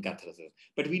of Roman Catholicism.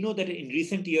 But we know that in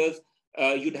recent years,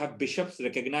 you'd have bishops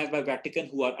recognized by Vatican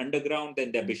who are underground,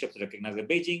 then their bishops recognized by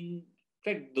Beijing,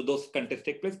 right? Those contests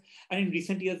take place. And in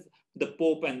recent years, the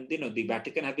Pope and the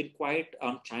Vatican have been quiet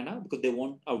on China because they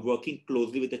are working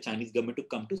closely with the Chinese government to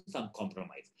come to some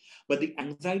compromise. But the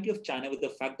anxiety of China with the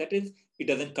fact that it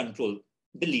doesn't control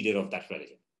the leader of that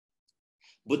religion.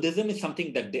 Buddhism is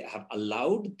something that they have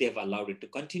allowed it to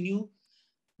continue,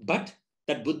 but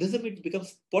that Buddhism, it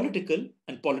becomes political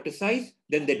and politicized,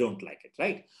 then they don't like it,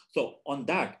 right? So on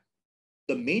that,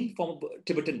 the main form of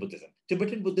Tibetan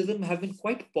Buddhism has been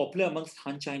quite popular amongst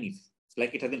Han Chinese.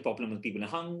 Like it has been popular among people in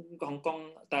Hong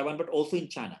Kong, Taiwan, but also in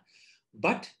China.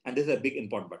 But, and this is a big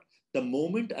important but, the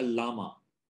moment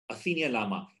a senior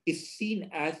lama, is seen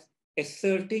as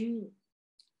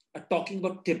talking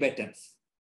about Tibetans,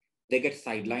 they get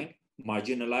sidelined,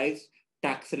 marginalized,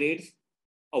 tax rates,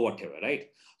 or whatever, right?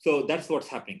 So that's what's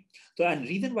happening. So, and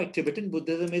reason why Tibetan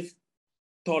Buddhism is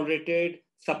tolerated,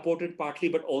 supported partly,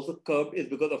 but also curbed is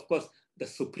because, of course, the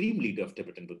supreme leader of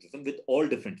Tibetan Buddhism with all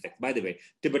different sects. By the way,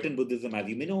 Tibetan Buddhism, as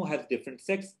you may know, has different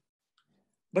sects,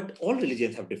 but all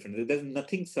religions have different. There's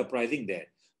nothing surprising there.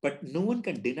 But no one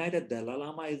can deny that Dalai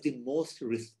Lama is the most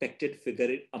respected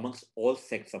figure amongst all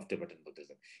sects of Tibetan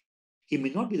Buddhism. He may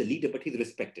not be the leader, but he's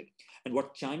respected. And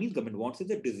what Chinese government wants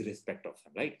is a disrespect of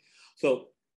him, right? So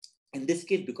in this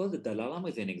case, because the Dalai Lama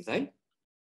is in exile,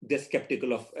 they're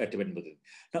skeptical of Tibetan Buddhism.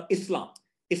 Now,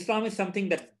 Islam is something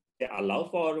that they allow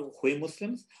for Hui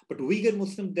Muslims, but Uyghur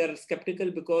Muslims, they're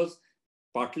skeptical because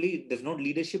partly there's not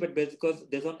leadership, but because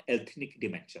there's an ethnic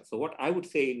dimension. So what I would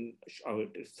say, I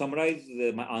would summarize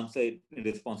my answer in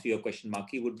response to your question,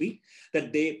 Maki, would be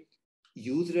that they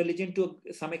use religion to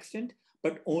some extent,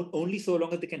 but only so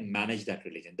long as they can manage that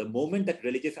religion. The moment that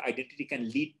religious identity can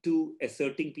lead to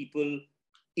asserting people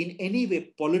in any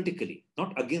way politically,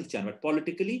 not against China, but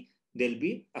politically, there'll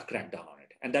be a crackdown on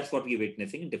it. And that's what we're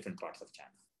witnessing in different parts of China.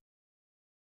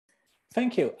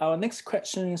 Thank you. Our next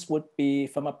questions would be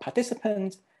from a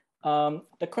participant.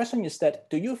 The question is that,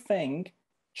 do you think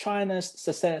China's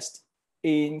success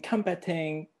in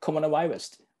combating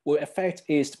coronavirus will affect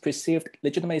its perceived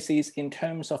legitimacies in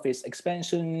terms of its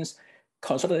expansions,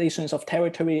 consolidations of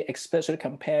territory, especially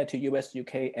compared to US,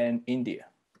 UK, and India?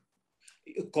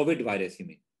 COVID virus, you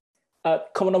mean?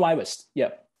 Coronavirus, yeah.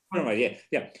 Coronavirus,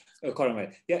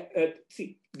 coronavirus.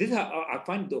 See, this I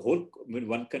find the whole. I mean,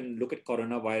 one can look at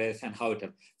coronavirus and how it.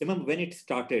 Remember when it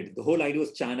started, the whole idea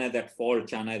was China is at fault.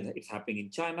 China, it's happening in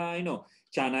China. You know,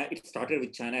 China. It started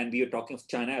with China, and we were talking of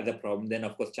China as a problem. Then,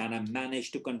 of course, China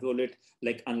managed to control it.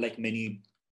 Like unlike many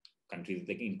countries,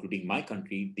 like including my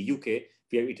country, the UK,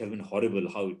 where it has been horrible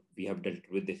how we have dealt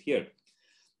with this here.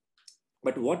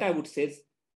 But what I would say is,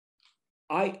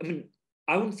 I mean,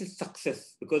 I wouldn't say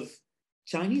success because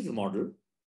Chinese model,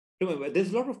 remember,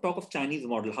 there's a lot of talk of Chinese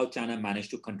model, how China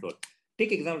managed to control.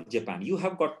 Take example Japan. You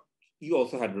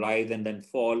also had rise and then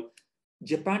fall.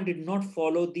 Japan did not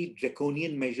follow the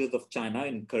draconian measures of China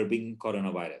in curbing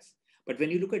coronavirus. But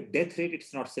when you look at death rate,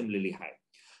 it's not similarly high.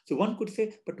 So one could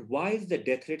say, but why is the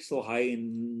death rate so high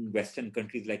in Western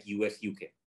countries like US, UK?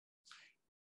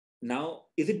 Now,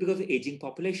 is it because of aging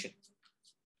population?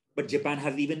 But Japan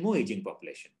has even more aging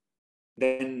population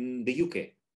than the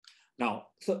UK. Now,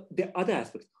 so there are other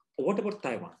aspects. What about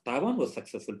Taiwan? Taiwan was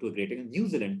successful to a great extent. New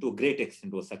Zealand, to a great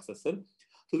extent, was successful.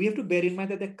 So we have to bear in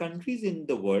mind that there are countries in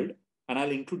the world, and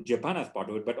I'll include Japan as part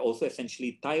of it, but also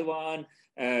essentially Taiwan,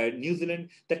 New Zealand,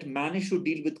 that managed to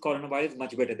deal with coronavirus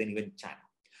much better than even China.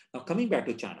 Now, coming back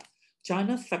to China,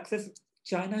 China's success,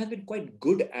 China has been quite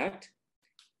good at,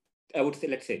 I would say,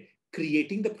 let's say,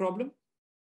 creating the problem,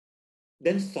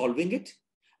 then solving it,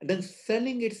 and then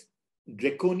selling its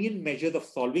draconian measures of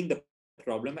solving the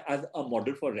problem as a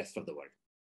model for the rest of the world.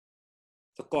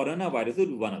 So coronavirus will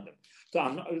be one of them. So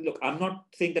I'm not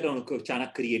saying that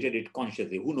China created it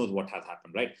consciously. Who knows what has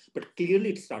happened, right? But clearly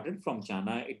it started from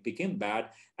China. It became bad,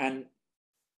 and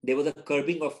there was a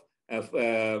curbing of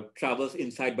travels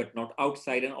inside but not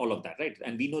outside, and all of that, right?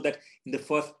 And we know that in the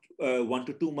first 1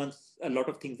 to 2 months, a lot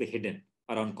of things were hidden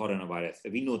around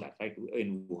coronavirus. We know that, right?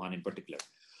 In Wuhan in particular.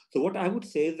 So what I would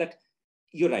say is that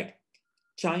you're right.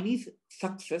 Chinese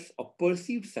success or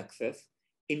perceived success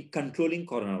in controlling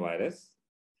coronavirus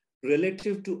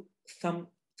relative to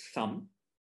some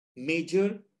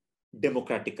major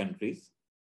democratic countries.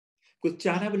 Because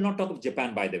China will not talk of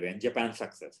Japan, by the way, and Japan's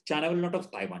success. China will not talk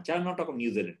of Taiwan. China will not talk of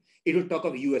New Zealand. It will talk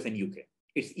of US and UK.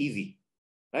 It's easy,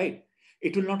 right?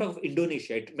 It will not talk of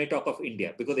Indonesia. It may talk of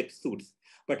India because it suits.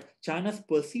 But China's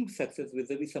perceived success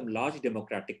vis-a-vis some large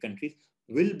democratic countries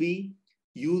will be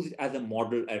used as a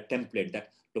model, a template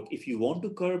that, look, if you want to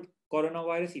curb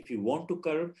coronavirus, if you want to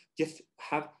curb, just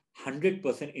have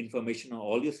 100% information on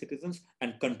all your citizens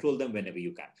and control them whenever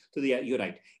you can. So yeah, you're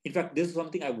right. In fact, this is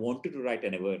something I wanted to write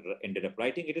and never ended up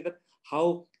writing. It is that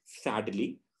how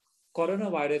sadly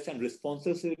coronavirus and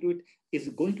responses to it is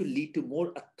going to lead to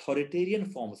more authoritarian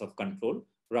forms of control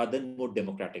rather than more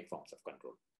democratic forms of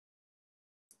control.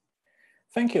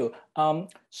 Thank you.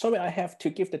 Sorry, I have to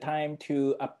give the time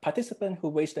to a participant who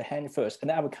raised the hand first, and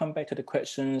then I will come back to the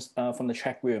questions from the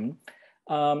chat room.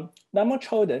 Namo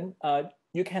Choden,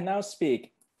 you can now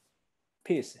speak,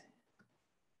 please.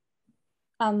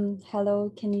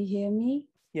 Hello, can you hear me?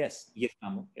 Yes. Yes,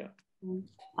 Namo, yeah.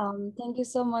 Thank you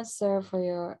so much, sir, for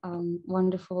your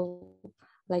wonderful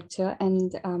lecture.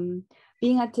 And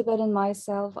being a Tibetan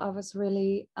myself, I was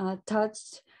really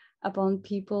touched upon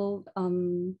people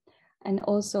and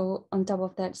also on top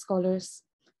of that, scholars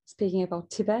speaking about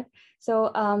Tibet.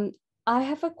 So I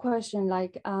have a question,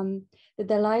 like the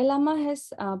Dalai Lama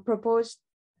has proposed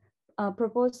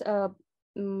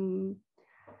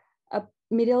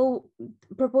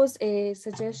a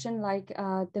suggestion like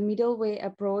the middle way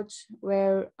approach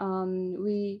where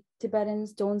we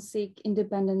Tibetans don't seek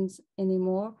independence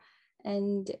anymore.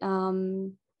 And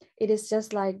it is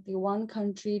just like the one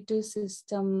country, two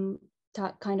system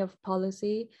kind of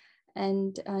policy.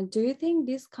 And do you think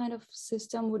this kind of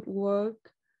system would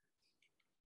work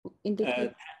in the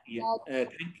thank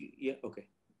you. Yeah, okay.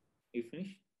 You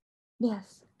finish?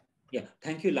 Yes. Yeah,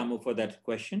 thank you, Lamo, for that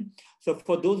question. So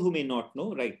for those who may not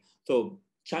know, right, so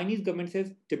Chinese government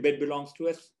says Tibet belongs to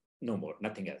us, no more,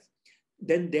 nothing else.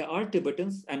 Then there are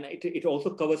Tibetans, and it also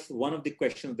covers one of the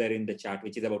questions there in the chat,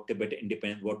 which is about Tibet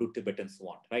independence. What do Tibetans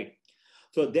want, right?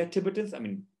 So they're Tibetans, I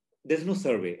mean, there's no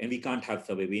survey, and we can't have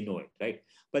survey, we know it, right?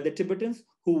 But the Tibetans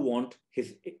who want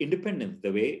his independence,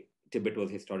 the way Tibet was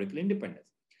historically independent.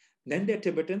 Then there are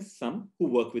Tibetans, some who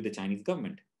work with the Chinese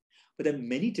government. But there are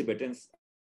many Tibetans,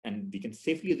 and we can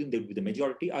safely assume that the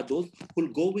majority are those who will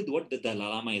go with what the Dalai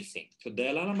Lama is saying. So the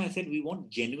Dalai Lama said, we want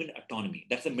genuine autonomy.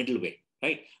 That's a middle way,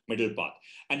 right? Middle path.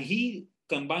 And he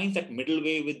combines that middle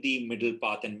way with the middle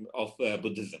path of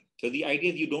Buddhism. So the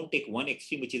idea is you don't take one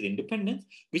extreme, which is independence,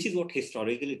 which is what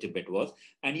historically Tibet was,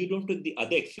 and you don't take the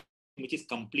other extreme, which is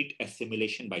complete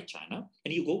assimilation by China,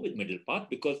 and you go with middle path,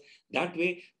 because that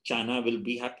way China will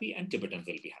be happy and Tibetans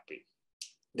will be happy.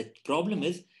 The problem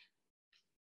is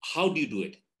how do you do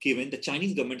it? Given the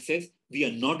Chinese government says, we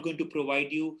are not going to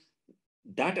provide you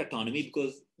that autonomy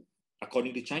because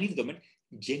according to Chinese government,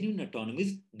 genuine autonomy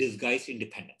is disguised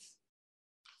independence.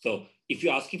 So if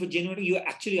you're asking for genuine autonomy, you're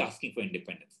actually asking for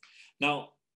independence. Now,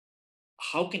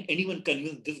 how can anyone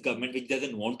convince this government, which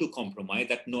doesn't want to compromise,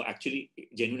 that no, actually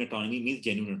genuine autonomy means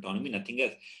genuine autonomy, nothing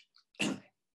else?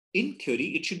 In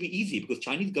theory, it should be easy because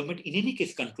Chinese government in any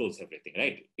case controls everything,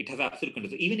 right? It has absolute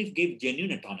control. So even if it gave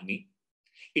genuine autonomy,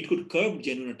 it could curb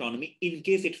genuine autonomy in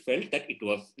case it felt that it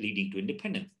was leading to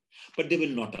independence. But they will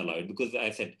not allow it because, as I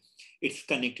said, it's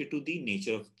connected to the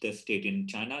nature of the state in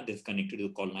China. This is connected to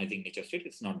the colonizing nature of state.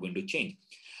 It's not going to change.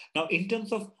 Now, in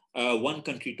terms of one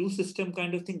country, two system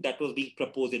kind of thing that was being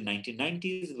proposed in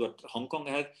 1990s, what Hong Kong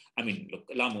has. I mean, look,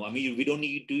 Lamo, I mean, we don't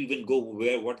need to even go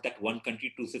what that one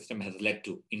country, two system has led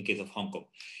to in case of Hong Kong.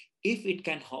 If it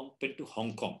can happen to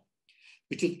Hong Kong,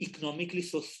 which is economically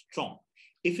so strong,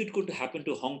 if it could happen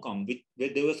to Hong Kong, where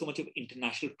there was so much of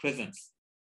international presence,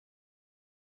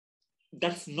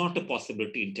 that's not a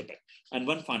possibility in Tibet. And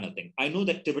one final thing, I know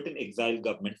that Tibetan exile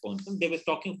government, for instance, they were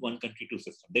talking of one country, two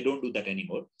system. They don't do that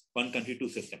anymore. One country, two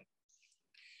system.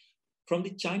 From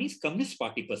the Chinese Communist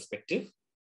Party perspective,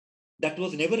 that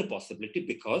was never a possibility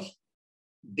because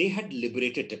they had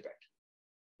liberated Tibet.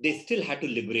 They still had to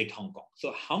liberate Hong Kong.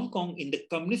 So Hong Kong in the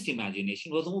communist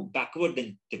imagination was more backward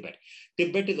than Tibet.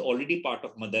 Tibet is already part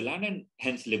of motherland and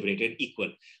hence liberated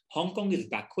equal. Hong Kong is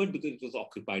backward because it was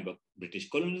occupied by British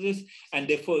colonialists. And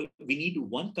therefore we need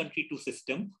one country, two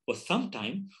system for some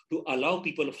time to allow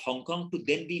people of Hong Kong to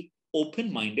then be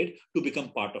open-minded to become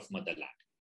part of motherland.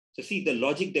 So see, the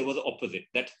logic there was opposite,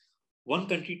 that one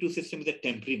country, two system is a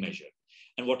temporary measure.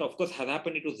 And what of course has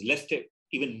happened, it was less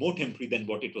even more temporary than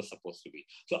what it was supposed to be.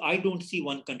 So I don't see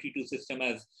one country, two system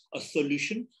as a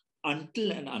solution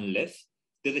until and unless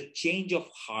there's a change of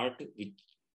heart, which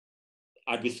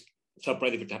I'd be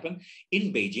surprised if it happened,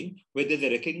 in Beijing, where there's a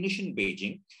recognition in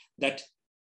Beijing that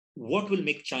what will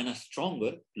make China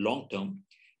stronger long-term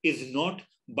is not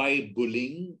by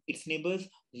bullying its neighbors,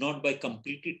 not by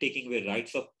completely taking away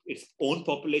rights of its own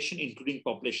population, including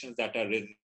populations that are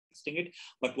resisting it,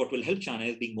 but what will help China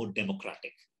is being more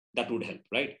democratic. That would help,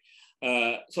 right?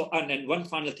 And one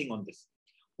final thing on this.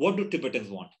 What do Tibetans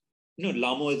want? You know,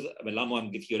 Lamo,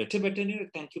 if you're a Tibetan,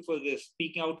 thank you for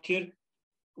speaking out here.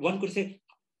 One could say,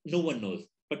 no one knows.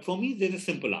 But for me, there's a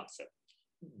simple answer.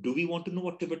 Do we want to know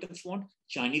what Tibetans want?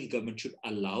 Chinese government should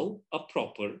allow a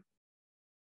proper,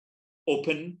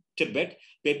 open Tibet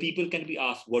where people can be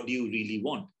asked, what do you really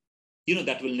want? You know,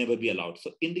 that will never be allowed.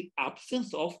 So in the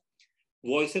absence of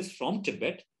voices from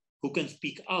Tibet who can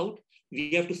speak out,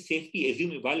 we have to safely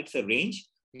assume while it's a range,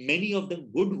 many of them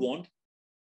would want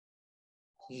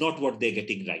not what they're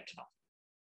getting right now.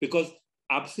 Because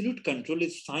absolute control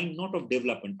is sign not of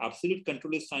development. Absolute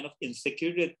control is sign of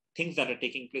insecurity. Things that are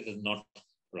taking place is not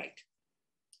right.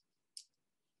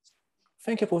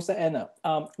 Thank you, Professor Anna.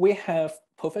 We have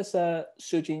Professor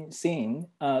Sujin Singh.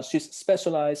 She's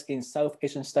specialized in South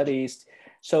Asian studies.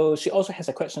 So she also has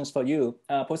a questions for you.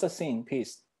 Professor Singh,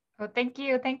 please. Well, thank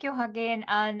you, Hagin,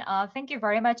 and thank you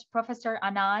very much, Professor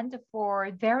Anand, for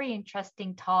a very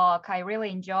interesting talk. I really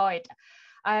enjoyed.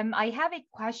 I have a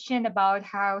question about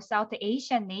how South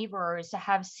Asian neighbors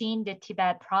have seen the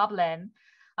Tibet problem,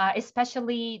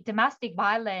 especially domestic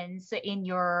violence in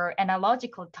your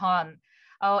analogical term.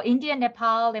 India,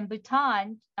 Nepal, and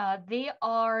Bhutan, they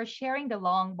are sharing the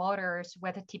long borders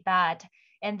with Tibet,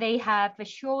 and they have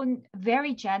shown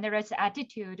very generous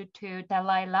attitude to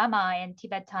Dalai Lama and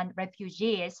Tibetan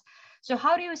refugees. So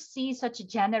how do you see such a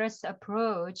generous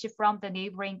approach from the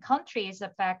neighboring countries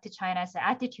affect China's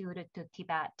attitude to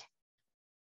Tibet?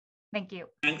 Thank you.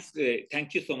 Thanks.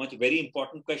 Thank you so much. Very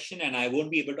important question, and I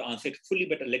won't be able to answer it fully,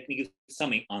 but let me give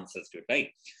some answers to it, right?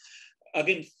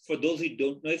 Again, for those who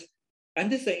don't know,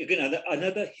 and this is again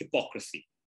another hypocrisy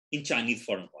in Chinese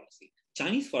foreign policy.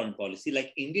 Chinese foreign policy,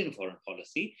 like Indian foreign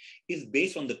policy, is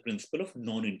based on the principle of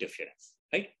non-interference,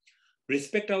 right?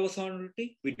 Respect our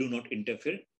sovereignty, we do not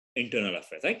interfere in internal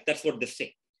affairs, right? That's what they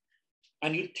say.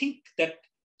 And you think that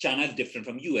China is different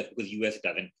from US because US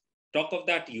doesn't talk of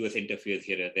that. US interferes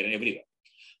here, there, and everywhere.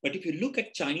 But if you look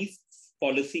at Chinese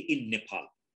policy in Nepal,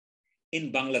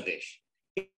 in Bangladesh,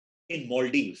 in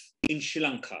Maldives, in Sri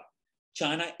Lanka,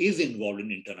 China is involved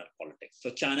in internal politics.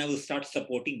 So China will start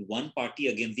supporting one party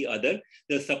against the other.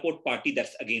 They'll support party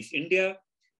that's against India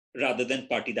rather than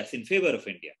party that's in favor of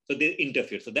India. So they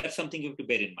interfere. So that's something you have to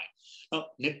bear in mind. Now,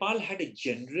 Nepal had a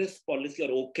generous policy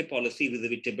or okay policy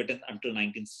vis-a-vis Tibetans until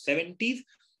 1970s.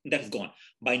 That's gone.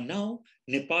 By now,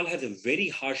 Nepal has a very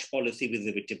harsh policy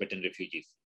vis-a-vis Tibetan refugees.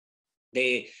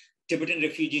 Tibetan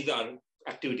refugees are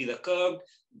activities are curbed.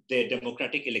 Their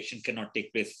democratic election cannot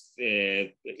take place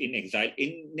in exile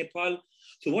in Nepal.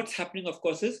 So what's happening, of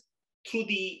course, is through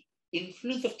the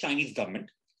influence of Chinese government,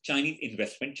 Chinese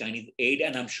investment, Chinese aid,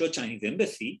 and I'm sure Chinese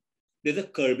embassy, there's a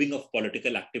curbing of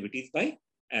political activities by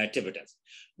Tibetans.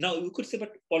 Now, you could say,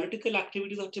 but political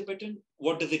activities of Tibetan,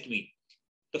 what does it mean?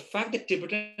 The fact that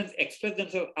Tibetans express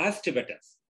themselves as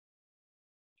Tibetans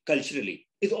culturally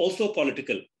is also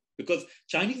political, because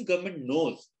Chinese government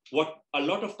knows what a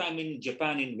lot of time in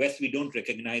Japan, in West, we don't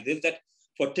recognize is that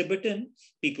for Tibetan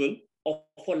people, or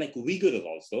for like Uyghurs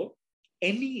also,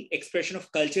 any expression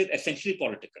of culture is essentially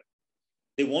political.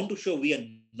 They want to show we are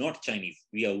not Chinese,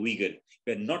 we are Uyghur.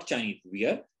 We are not Chinese, we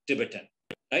are Tibetan,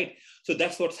 right? So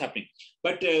that's what's happening.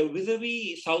 But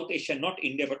vis-a-vis South Asia, not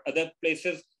India, but other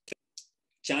places,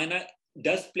 China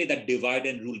does play that divide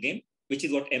and rule game, which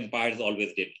is what empires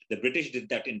always did. The British did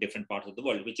that in different parts of the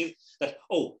world, which is that,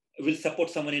 oh, we'll support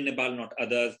someone in Nepal, not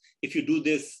others. If you do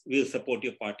this, we'll support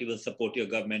your party, we'll support your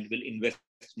government, we'll invest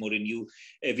more in you.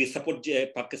 We support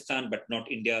Pakistan, but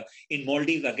not India. In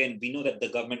Maldives, again, we know that the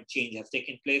government change has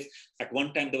taken place. At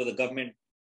one time, there was a government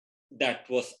that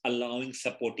was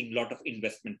supporting a lot of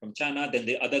investment from China. Then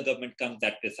the other government comes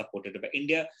that is supported by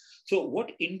India. So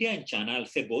what India and China, I'll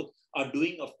say both, are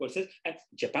doing, of course, is, and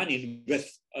Japan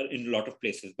invests in a lot of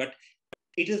places, but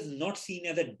it is not seen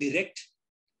as a direct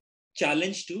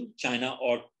challenge to China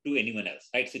or to anyone else,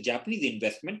 right? So Japanese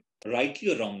investment,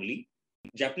 rightly or wrongly,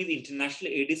 Japanese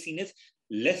international aid is seen as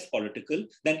less political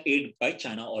than aid by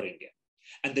China or India.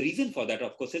 And the reason for that,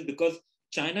 of course, is because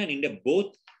China and India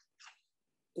both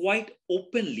quite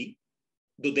openly,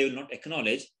 though they will not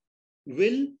acknowledge,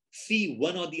 will see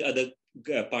one or the other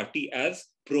party as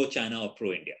pro-China or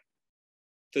pro-India.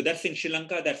 So that's in Sri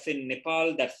Lanka, that's in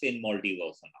Nepal, that's in Maldives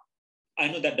also now.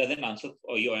 I know that doesn't answer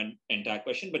your entire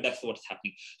question, but that's what's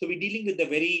happening. So we're dealing with a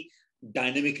very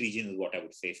dynamic region is what I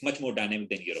would say. It's much more dynamic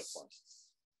than Europe was.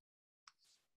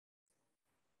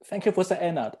 Thank you, Professor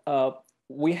Anand.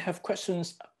 We have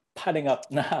questions piling up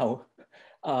now.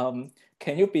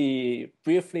 Can you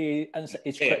briefly answer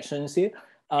each question here?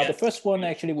 The first one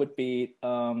actually would be,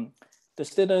 the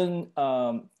student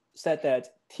said that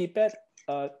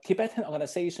Tibetan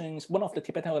organizations, one of the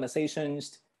Tibetan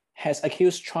organizations has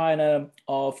accused China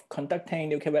of conducting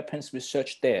nuclear weapons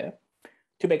research there,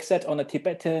 to be exact, on the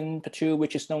Tibetan plateau,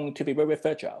 which is known to be very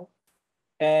fragile.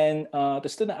 And the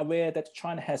student are aware that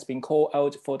China has been called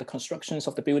out for the constructions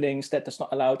of the buildings that does not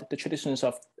allow the traditions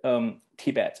of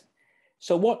Tibet.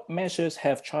 So what measures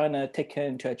have China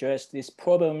taken to address these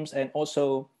problems? And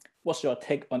also, what's your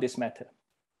take on this matter?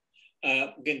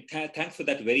 Again, thanks for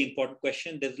that very important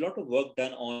question. There's a lot of work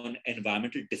done on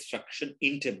environmental destruction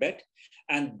in Tibet.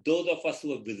 And those of us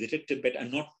who have visited Tibet are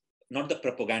not the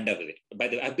propaganda visit. By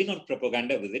the way, I've been on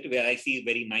propaganda visit where I see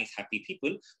very nice, happy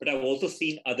people, but I've also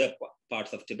seen other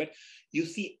parts of Tibet. You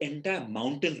see entire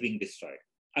mountains being destroyed.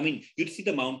 I mean, you'd see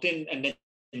the mountain and then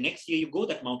the next year you go,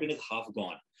 that mountain is half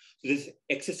gone. So there's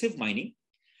excessive mining.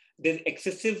 There's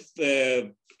excessive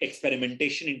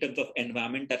experimentation in terms of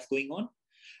environment that's going on.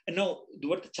 And now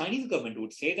what the Chinese government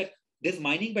would say that there's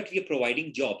mining, but we are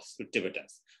providing jobs to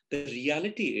Tibetans. The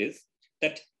reality is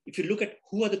that if you look at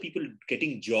who are the people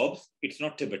getting jobs, it's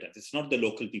not Tibetans, it's not the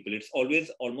local people. It's always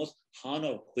almost Han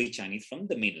or Hui Chinese from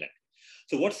the mainland.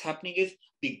 So what's happening is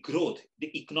the growth,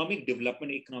 the economic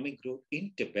development, economic growth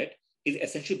in Tibet is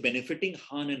essentially benefiting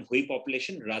Han and Hui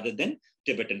population rather than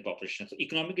Tibetan population. So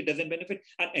economically it doesn't benefit,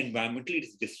 and environmentally it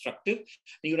is destructive. And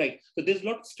you're right. So there's a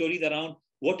lot of stories around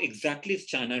what exactly is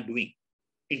China doing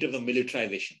in terms of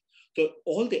militarization. So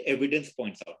all the evidence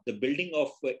points out the building of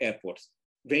airports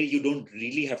where you don't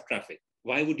really have traffic.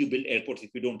 Why would you build airports if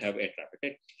you don't have air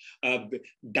traffic? Right?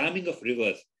 Damming of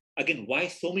rivers. Again, why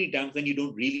so many dams when you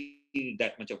don't really need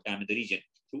that much of dam in the region?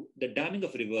 So the damming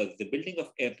of rivers, the building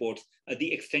of airports,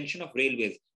 the extension of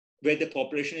railways, where the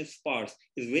population is sparse,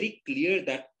 is very clear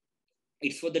that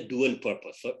it's for the dual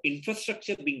purpose. So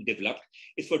infrastructure being developed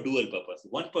is for dual purpose.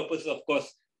 One purpose is, of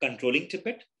course, controlling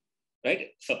Tibet, right?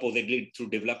 Supposedly through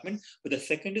development. But the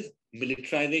second is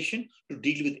militarization to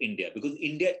deal with India, because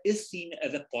India is seen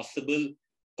as a possible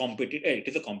competitor. It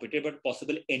is a competitor, but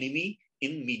possible enemy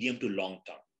in medium to long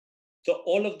term. So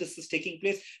all of this is taking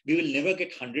place. We will never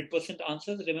get 100%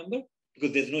 answers, remember,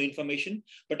 because there's no information.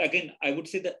 But again, I would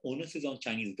say the onus is on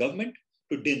Chinese government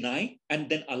to deny and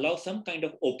then allow some kind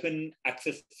of open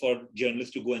access for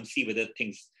journalists to go and see whether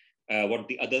things, what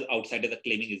the other outsiders are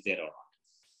claiming is there or not.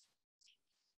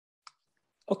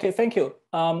 Okay, thank you.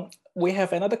 We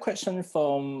have another question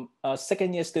from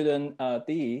second year student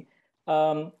D.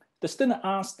 The student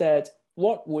asked that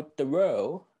what would the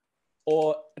world,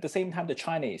 or at the same time the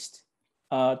Chinese,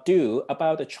 do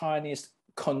about the Chinese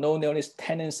colonialist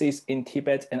tendencies in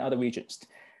Tibet and other regions?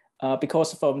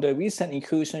 Because from the recent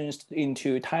incursions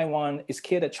into Taiwan, it's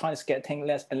clear that China is getting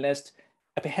less and less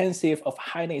apprehensive of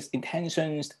hiding its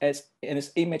intentions as in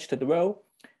its image to the world.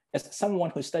 As someone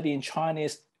who studied in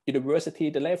Chinese university,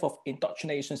 the level of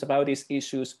indoctrinations about these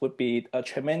issues would be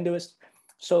tremendous.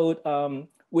 So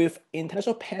with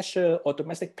international pressure or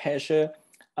domestic pressure,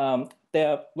 they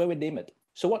are very limited.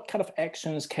 So what kind of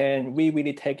actions can we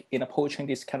really take in approaching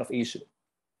this kind of issue?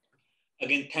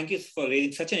 Again, thank you for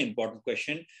raising such an important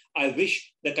question. I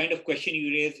wish the kind of question you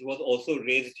raised was also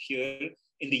raised here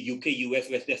in the UK, US,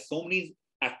 where there's so many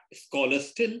scholars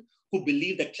still who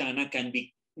believe that China can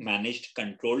be managed,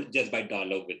 controlled just by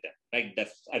dialogue with them, right?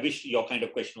 I wish your kind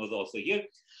of question was also here.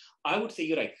 I would say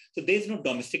you're right. So there's no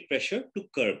domestic pressure to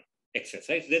curb excess,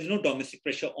 right? There's no domestic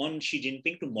pressure on Xi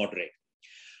Jinping to moderate.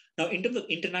 Now, in terms of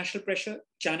international pressure,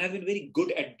 China has been very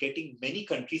good at getting many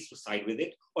countries to side with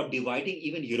it or dividing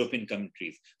even European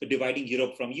countries. So dividing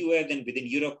Europe from US, then within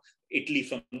Europe, Italy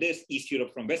from this, East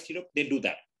Europe from West Europe, they do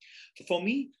that. So for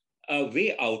me, a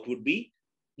way out would be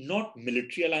not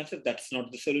military alliances, that's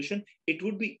not the solution. It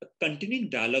would be a continuing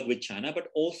dialogue with China, but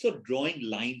also drawing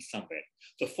lines somewhere.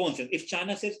 So for instance, if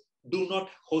China says, do not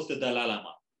host the Dalai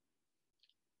Lama,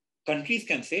 countries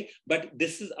can say, but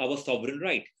this is our sovereign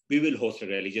right. We will host a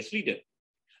religious leader.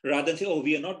 Rather than say, oh,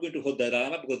 we are not going to host the Dalai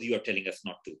Lama because you are telling us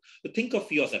not to. So think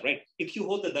of yourself, right? If you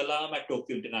host the Dalai Lama at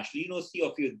Tokyo International University,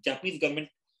 or if your Japanese government,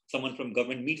 someone from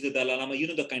government meets the Dalai Lama, you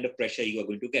know the kind of pressure you are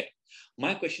going to get.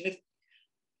 My question is,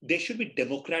 there should be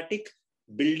democratic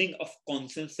building of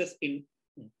consensus in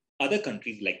other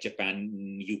countries like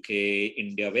Japan, UK,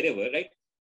 India, wherever, right?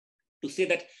 To say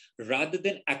that rather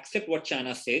than accept what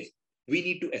China says, we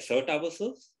need to assert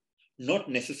ourselves, not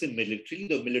necessarily militarily,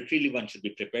 though militarily one should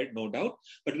be prepared, no doubt,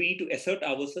 but we need to assert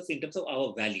ourselves in terms of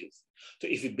our values. So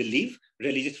if we believe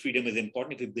religious freedom is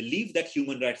important, if we believe that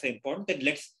human rights are important, then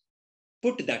let's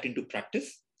put that into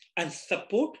practice and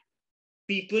support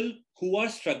people who are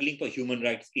struggling for human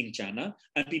rights in China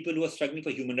and people who are struggling for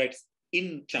human rights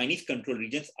in Chinese controlled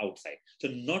regions outside. So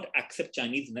not accept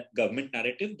Chinese government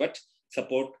narrative, but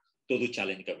support those who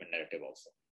challenge government narrative also.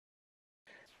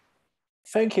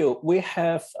 Thank you. We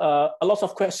have a lot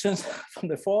of questions from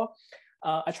the floor.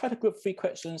 I try to group 3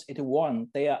 questions into one.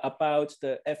 They are about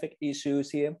the ethic issues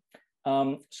here.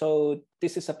 So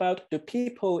this is about, do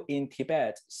people in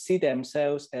Tibet see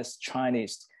themselves as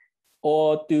Chinese?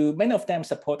 Or do many of them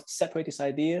support separatist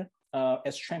idea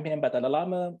as championed by the Dalai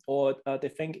Lama, or they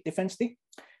think differently?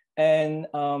 And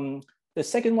the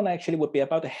second one actually would be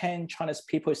about the Han Chinese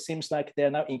people. It seems like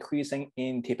they're now increasing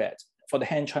in Tibet for the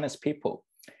Han Chinese people.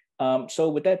 So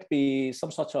would that be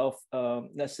some sort of,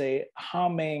 let's say,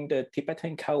 harming the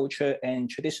Tibetan culture and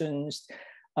traditions?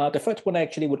 The third one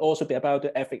actually would also be about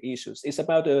the ethnic issues. It's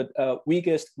about the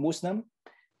Uyghurs Muslim,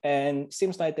 and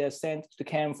seems like they're sent to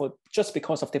camp for just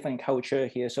because of different culture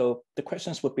here. So the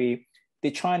questions would be,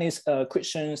 the Chinese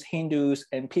Christians, Hindus,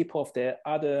 and people of the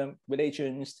other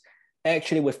religions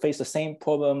actually would face the same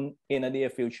problem in the near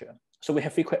future. So we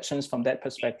have 3 questions from that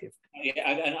perspective. Yeah,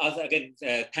 and again,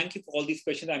 thank you for all these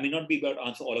questions. I may not be able to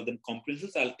answer all of them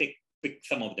comprehensively. So I'll pick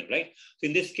some of them, right? So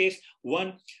in this case,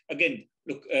 one, again,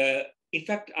 look, in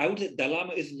fact, I would say Dalai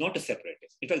Lama is not a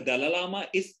separatist. In fact, Dalai Lama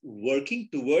is working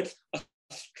towards a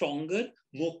stronger,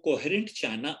 more coherent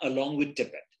China along with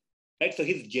Tibet, right? So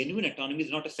his genuine autonomy is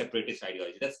not a separatist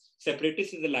ideology.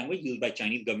 Separatist is the language used by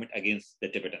Chinese government against the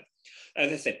Tibetans.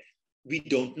 As I said, we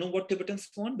don't know what Tibetans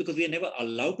want because we are never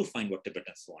allowed to find what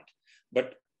Tibetans want.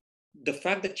 But the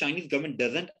fact that Chinese government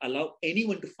doesn't allow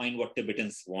anyone to find what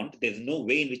Tibetans want, there's no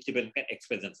way in which Tibetans can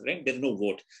express themselves, right? There's no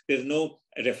vote, there's no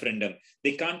referendum.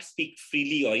 They can't speak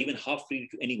freely or even half freely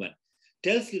to anyone.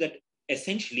 Tells you that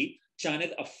essentially China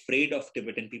is afraid of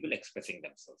Tibetan people expressing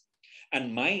themselves.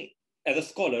 And as a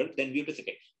scholar, then we have to say,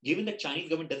 okay, given that Chinese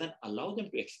government doesn't allow them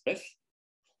to express,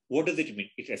 what does it mean?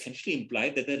 It essentially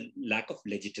implies that the lack of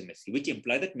legitimacy, which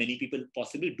implies that many people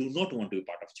possibly do not want to be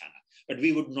part of China, but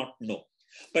we would not know.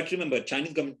 But remember,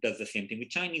 Chinese government does the same thing with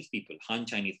Chinese people, Han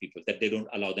Chinese people, that they don't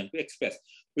allow them to express,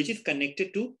 which is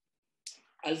connected to,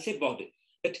 I'll say about it,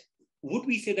 that would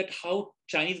we say that how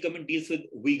Chinese government deals with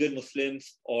Uyghur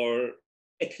Muslims or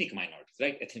ethnic minorities,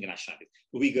 right? Ethnic nationalities,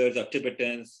 Uyghurs or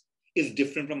Tibetans, is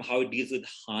different from how it deals with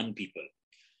Han people?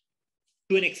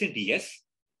 To an extent, yes.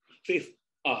 So if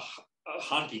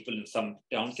Han people in some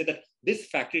towns say that this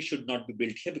factory should not be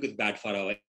built here because it's bad for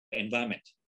our environment,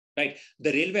 right?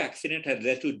 The railway accident has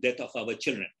led to the death of our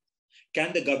children.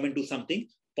 Can the government do something?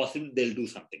 Possibly they'll do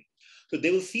something. So they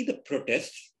will see the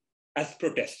protests as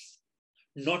protests,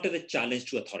 not as a challenge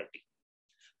to authority.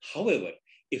 However,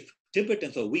 if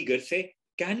Tibetans or Uyghurs say,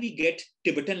 can we get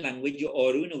Tibetan language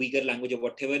or Uyghur language or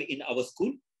whatever in our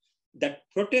school? That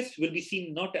protest will be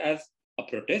seen not as a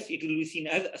protest, it will be seen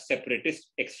as a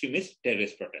separatist, extremist,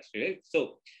 terrorist protest, right?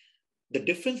 So the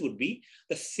difference would be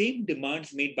the same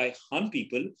demands made by Han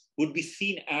people would be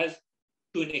seen as,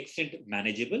 to an extent,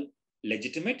 manageable,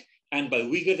 legitimate, and by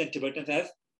Uyghurs and Tibetans as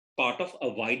part of a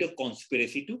wider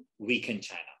conspiracy to weaken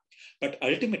China. But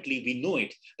ultimately, we know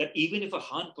it, that even if a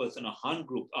Han person, a Han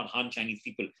group, or Han Chinese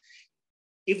people,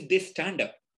 if they stand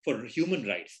up for human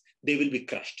rights, they will be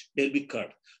crushed, they'll be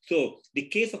curbed. So the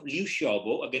case of Liu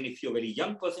Xiaobo, again, if you're a very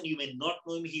young person, you may not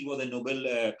know him, he was a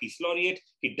Nobel Peace Laureate,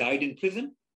 he died in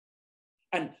prison.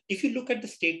 And if you look at the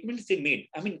statements they made,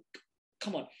 I mean,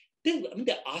 come on,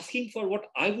 they're asking for what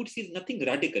I would say is nothing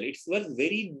radical. It was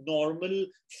very normal,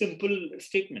 simple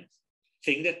statements,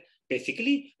 saying that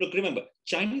basically, look, remember,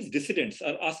 Chinese dissidents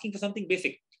are asking for something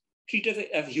basic. Treat us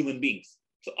as human beings,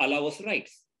 so allow us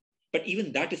rights. But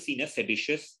even that is seen as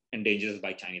seditious and dangerous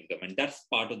by Chinese government. That's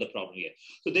part of the problem here.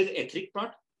 So there's the ethnic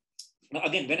part. Now,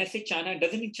 again, when I say China, it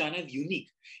doesn't mean China is unique.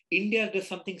 India does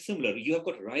something similar. You have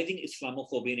got rising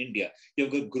Islamophobia in India. You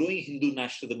have got growing Hindu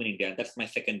nationalism in India. That's my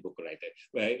second book right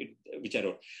there, which I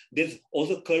wrote. There's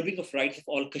also curbing of rights of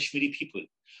all Kashmiri people.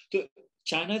 So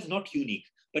China is not unique,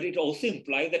 but it also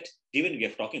implies that, given we are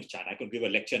talking to China, I could give a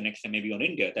lecture next time maybe on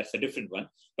India. That's a different one.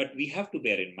 But we have to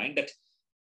bear in mind that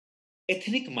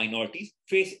ethnic minorities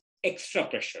face extra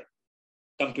pressure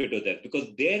compared to that, because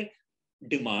their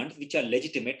demands, which are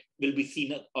legitimate, will be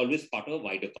seen as always part of a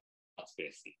wider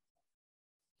conspiracy.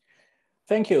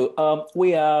 Thank you.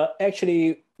 We are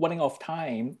actually running out of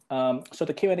time. So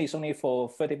the Q&A is only for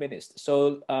 30 minutes.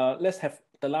 So let's have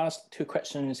the last two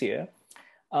questions here.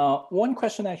 One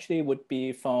question actually would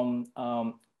be from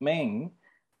Ming.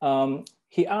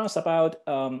 He asked about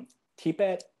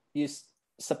Tibet is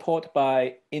supported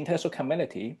by international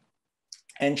community,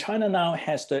 and China now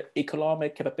has the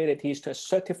economic capabilities to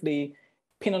assertively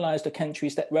penalize the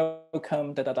countries that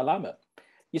welcome the Dalai Lama.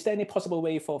 Is there any possible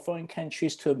way for foreign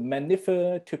countries to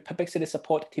maneuver to publicly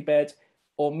support Tibet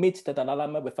or meet the Dalai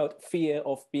Lama without fear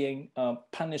of being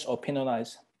punished or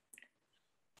penalized?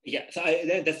 Yeah, so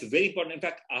that's very important. In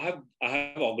fact, I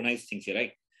have organized things here,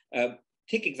 right?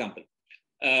 Take example.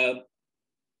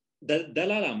 The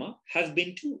Dalai Lama has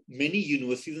been to many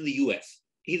universities in the US.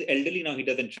 He's elderly now, he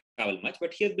doesn't travel much,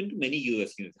 but he has been to many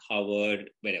US universities,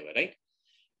 Harvard, wherever, right?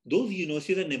 Those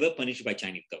universities are never punished by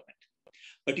Chinese government.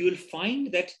 But you will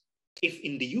find that if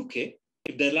in the UK,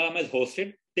 if the Dalai Lama is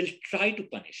hosted, they'll try to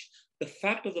punish. The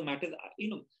fact of the matter is,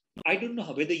 I don't know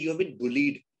whether you have been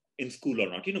bullied in school or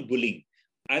not, bullying.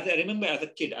 As I remember as a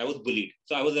kid, I was bullied.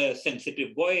 So I was a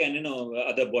sensitive boy and,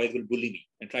 other boys will bully me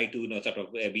and try to, sort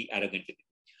of be arrogant with me.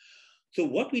 So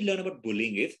what we learn about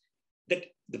bullying is that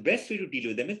the best way to deal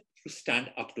with them is to stand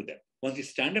up to them. Once you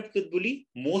stand up to the bully,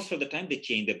 most of the time they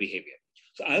change their behavior.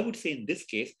 So I would say in this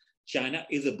case, China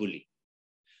is a bully.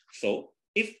 So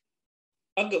if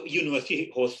a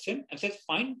university hosts him and says,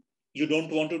 fine, you don't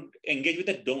want to engage with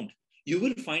that, don't. You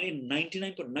will find in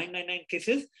 99.999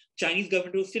 cases, Chinese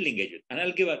government will still engage with. And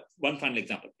I'll give one final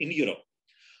example. In Europe,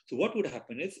 so what would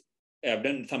happen is, I've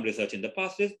done some research in the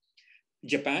past, is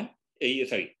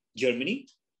Germany,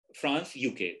 France,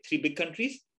 UK, 3 big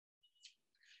countries.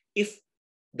 If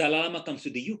Dalai Lama comes to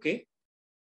the UK,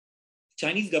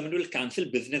 Chinese government will cancel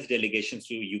business delegations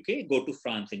to UK, go to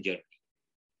France and Germany.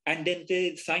 And then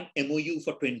they sign MOU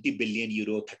for 20 billion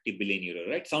euro, 30 billion euro,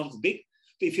 right? Sounds big.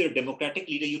 So if you're a democratic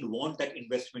leader, you'd want that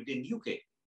investment in UK.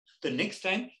 The next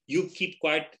time you keep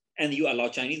quiet and you allow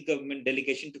Chinese government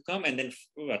delegation to come and then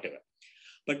whatever.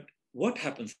 But what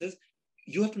happens is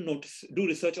you have to do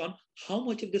research on how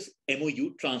much of this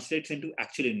MOU translates into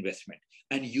actual investment.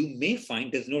 And you may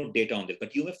find, there's no data on this,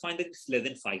 but you may find that it's less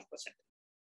than 5%.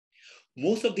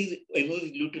 Most of these MOUs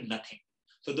lead to nothing.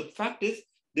 So the fact is,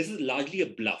 this is largely a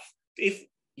bluff. If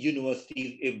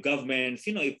universities, if governments,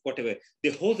 if whatever, they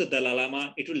host the Dalai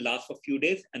Lama, it will last for a few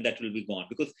days and that will be gone.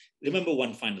 Because remember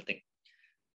one final thing.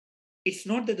 It's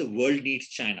not that the world needs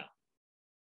China.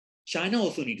 China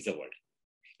also needs the world.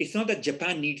 It's not that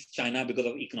Japan needs China because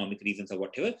of economic reasons or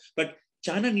whatever, but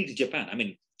China needs Japan. I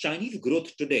mean, Chinese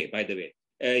growth today, by the way,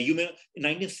 in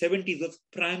 1970s was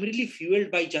primarily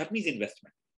fueled by Japanese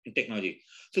investment in technology.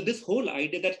 So this whole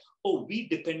idea that, we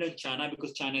depend on China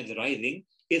because China is rising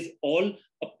is all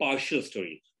a partial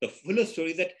story. The fuller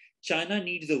story is that China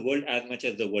needs the world as much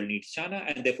as the world needs China.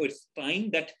 And therefore it's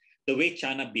time that the way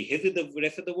China behaves with the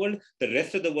rest of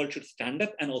the world should stand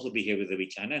up and also behave with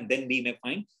China. And then we may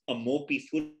find a more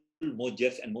peaceful, more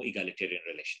just and more egalitarian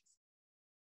relations.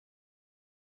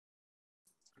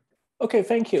 Okay,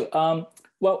 thank you.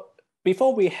 Well,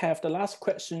 Before we have the last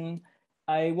question,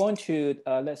 I want to,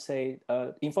 let's say,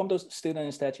 inform those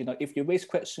students that, if you raise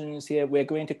questions here, we're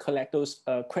going to collect those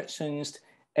questions.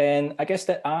 And I guess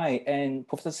that I and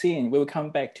Professor Sin will come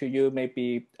back to you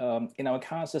maybe in our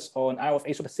classes on Hour of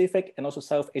Asia Pacific and also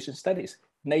South Asian Studies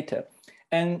later.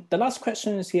 And the last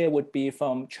questions here would be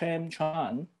from Chen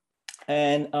Chan.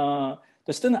 And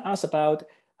the student asked about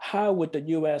how would the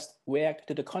US react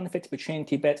to the conflict between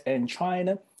Tibet and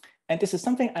China? And this is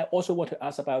something I also want to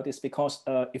ask about this because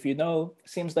if you know, it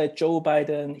seems like Joe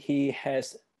Biden, he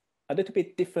has a little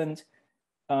bit different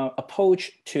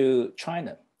approach to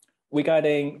China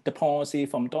regarding the policy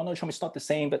from Donald Trump. It's not the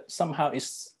same, but somehow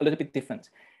it's a little bit different.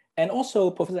 And also,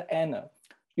 Professor Anna,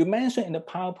 you mentioned in the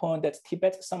PowerPoint that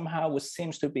Tibet somehow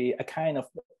seems to be a kind of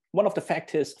one of the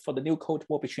factors for the new Cold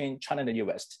War between China and the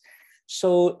US.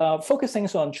 So focusing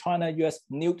on China-US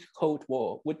new Cold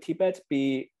War, would Tibet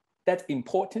be that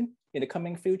important in the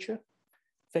coming future?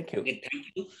 Thank you. Okay, thank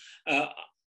you.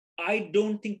 I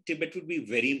don't think Tibet would be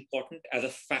very important as a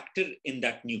factor in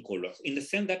that new Cold War, in the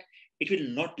sense that it will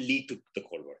not lead to the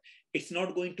Cold War. It's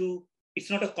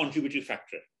not a contributory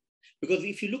factor. Because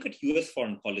if you look at US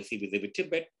foreign policy with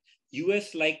Tibet,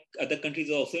 US, like other countries,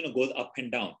 also goes up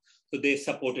and down. So they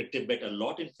supported Tibet a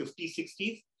lot in 50s,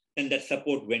 60s, and that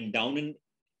support went down in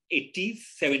 80s,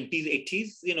 70s,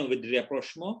 80s, with the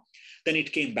rapprochement. Then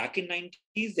it came back in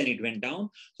 90s, then it went down.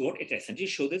 So what it essentially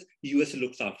shows is US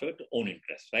looks after its own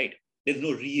interests, right? There's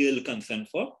no real concern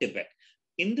for Tibet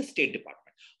in the State Department.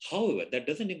 However, that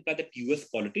doesn't imply that US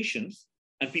politicians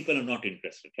and people are not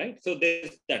interested, right? So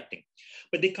there's that thing.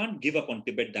 But they can't give up on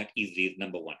Tibet that easily, is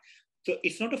number one. So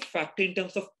it's not a factor in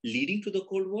terms of leading to the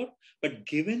Cold War, but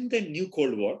given the new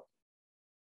Cold War,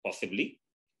 possibly,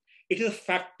 it is a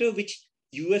factor which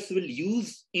US will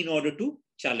use in order to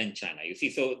challenge China. You see,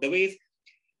 so the way is,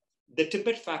 the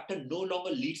Tibet factor no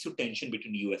longer leads to tension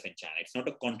between US and China. It's not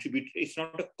a contributor, it's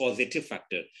not a causative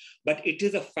factor, but it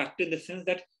is a factor in the sense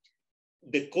that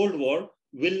the Cold War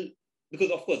will, because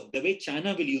of course, the way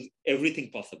China will use everything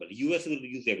possible, US will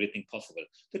use everything possible.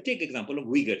 So take example of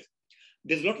Uyghurs.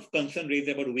 There's a lot of concern raised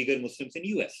about Uyghur Muslims in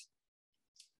US,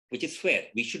 which is fair.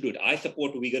 We should do it. I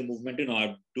support Uyghur movement and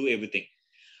I do everything.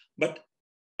 But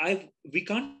we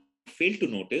can't fail to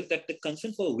notice that the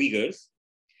concern for Uyghurs,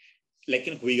 like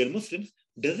Uyghur Muslims,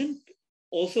 doesn't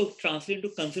also translate into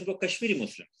concern for Kashmiri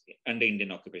Muslims under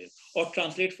Indian occupation, or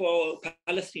translate for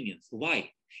Palestinians.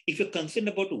 Why? If you're concerned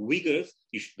about Uyghurs,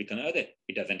 you should become other.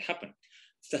 It doesn't happen.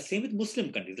 It's the same with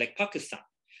Muslim countries like Pakistan.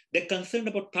 They're concerned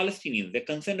about Palestinians, they're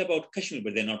concerned about Kashmir,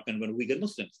 but they're not concerned about Uyghur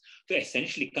Muslims. So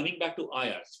essentially, coming back to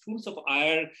IR, students of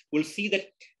IR will see that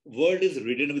world is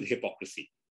ridden with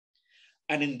hypocrisy.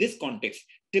 And in this context,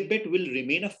 Tibet will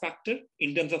remain a factor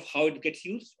in terms of how it gets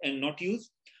used and not used.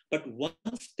 But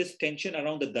once this tension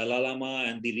around the Dalai Lama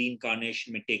and the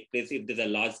reincarnation may take place, if there's a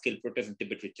large-scale protest in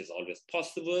Tibet, which is always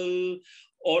possible,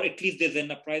 or at least there's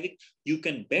an uprising, you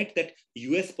can bet that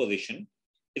US position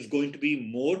is going to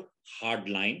be more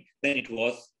hardline than it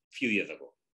was a few years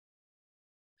ago.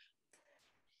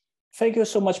 Thank you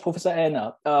so much, Professor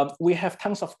Anna. We have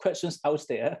tons of questions out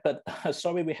there, but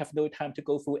sorry, we have no time to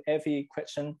go through every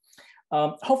question.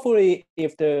 Hopefully,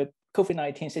 if the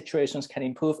COVID-19 situations can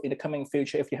improve in the coming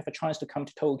future, if you have a chance to come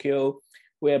to Tokyo,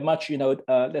 we're much,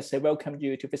 let's say, welcome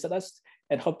you to visit us,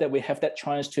 and hope that we have that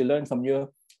chance to learn from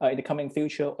you in the coming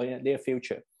future or in the near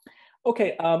future.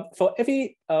 Okay, for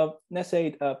every, let's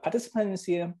say, participants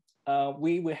here,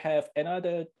 we will have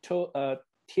another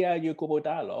TRU Global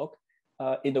Dialogue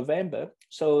in November.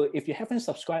 So if you haven't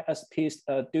subscribed us, please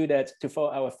do that to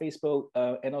follow our Facebook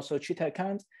and also Twitter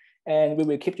account, and we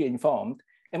will keep you informed.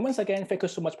 And once again, thank you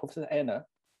so much, Professor Anna.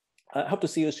 I hope to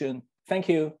see you soon. Thank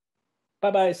you.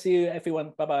 Bye-bye. See you,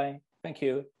 everyone. Bye-bye. Thank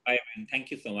you. Bye, man.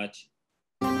 Thank you so much.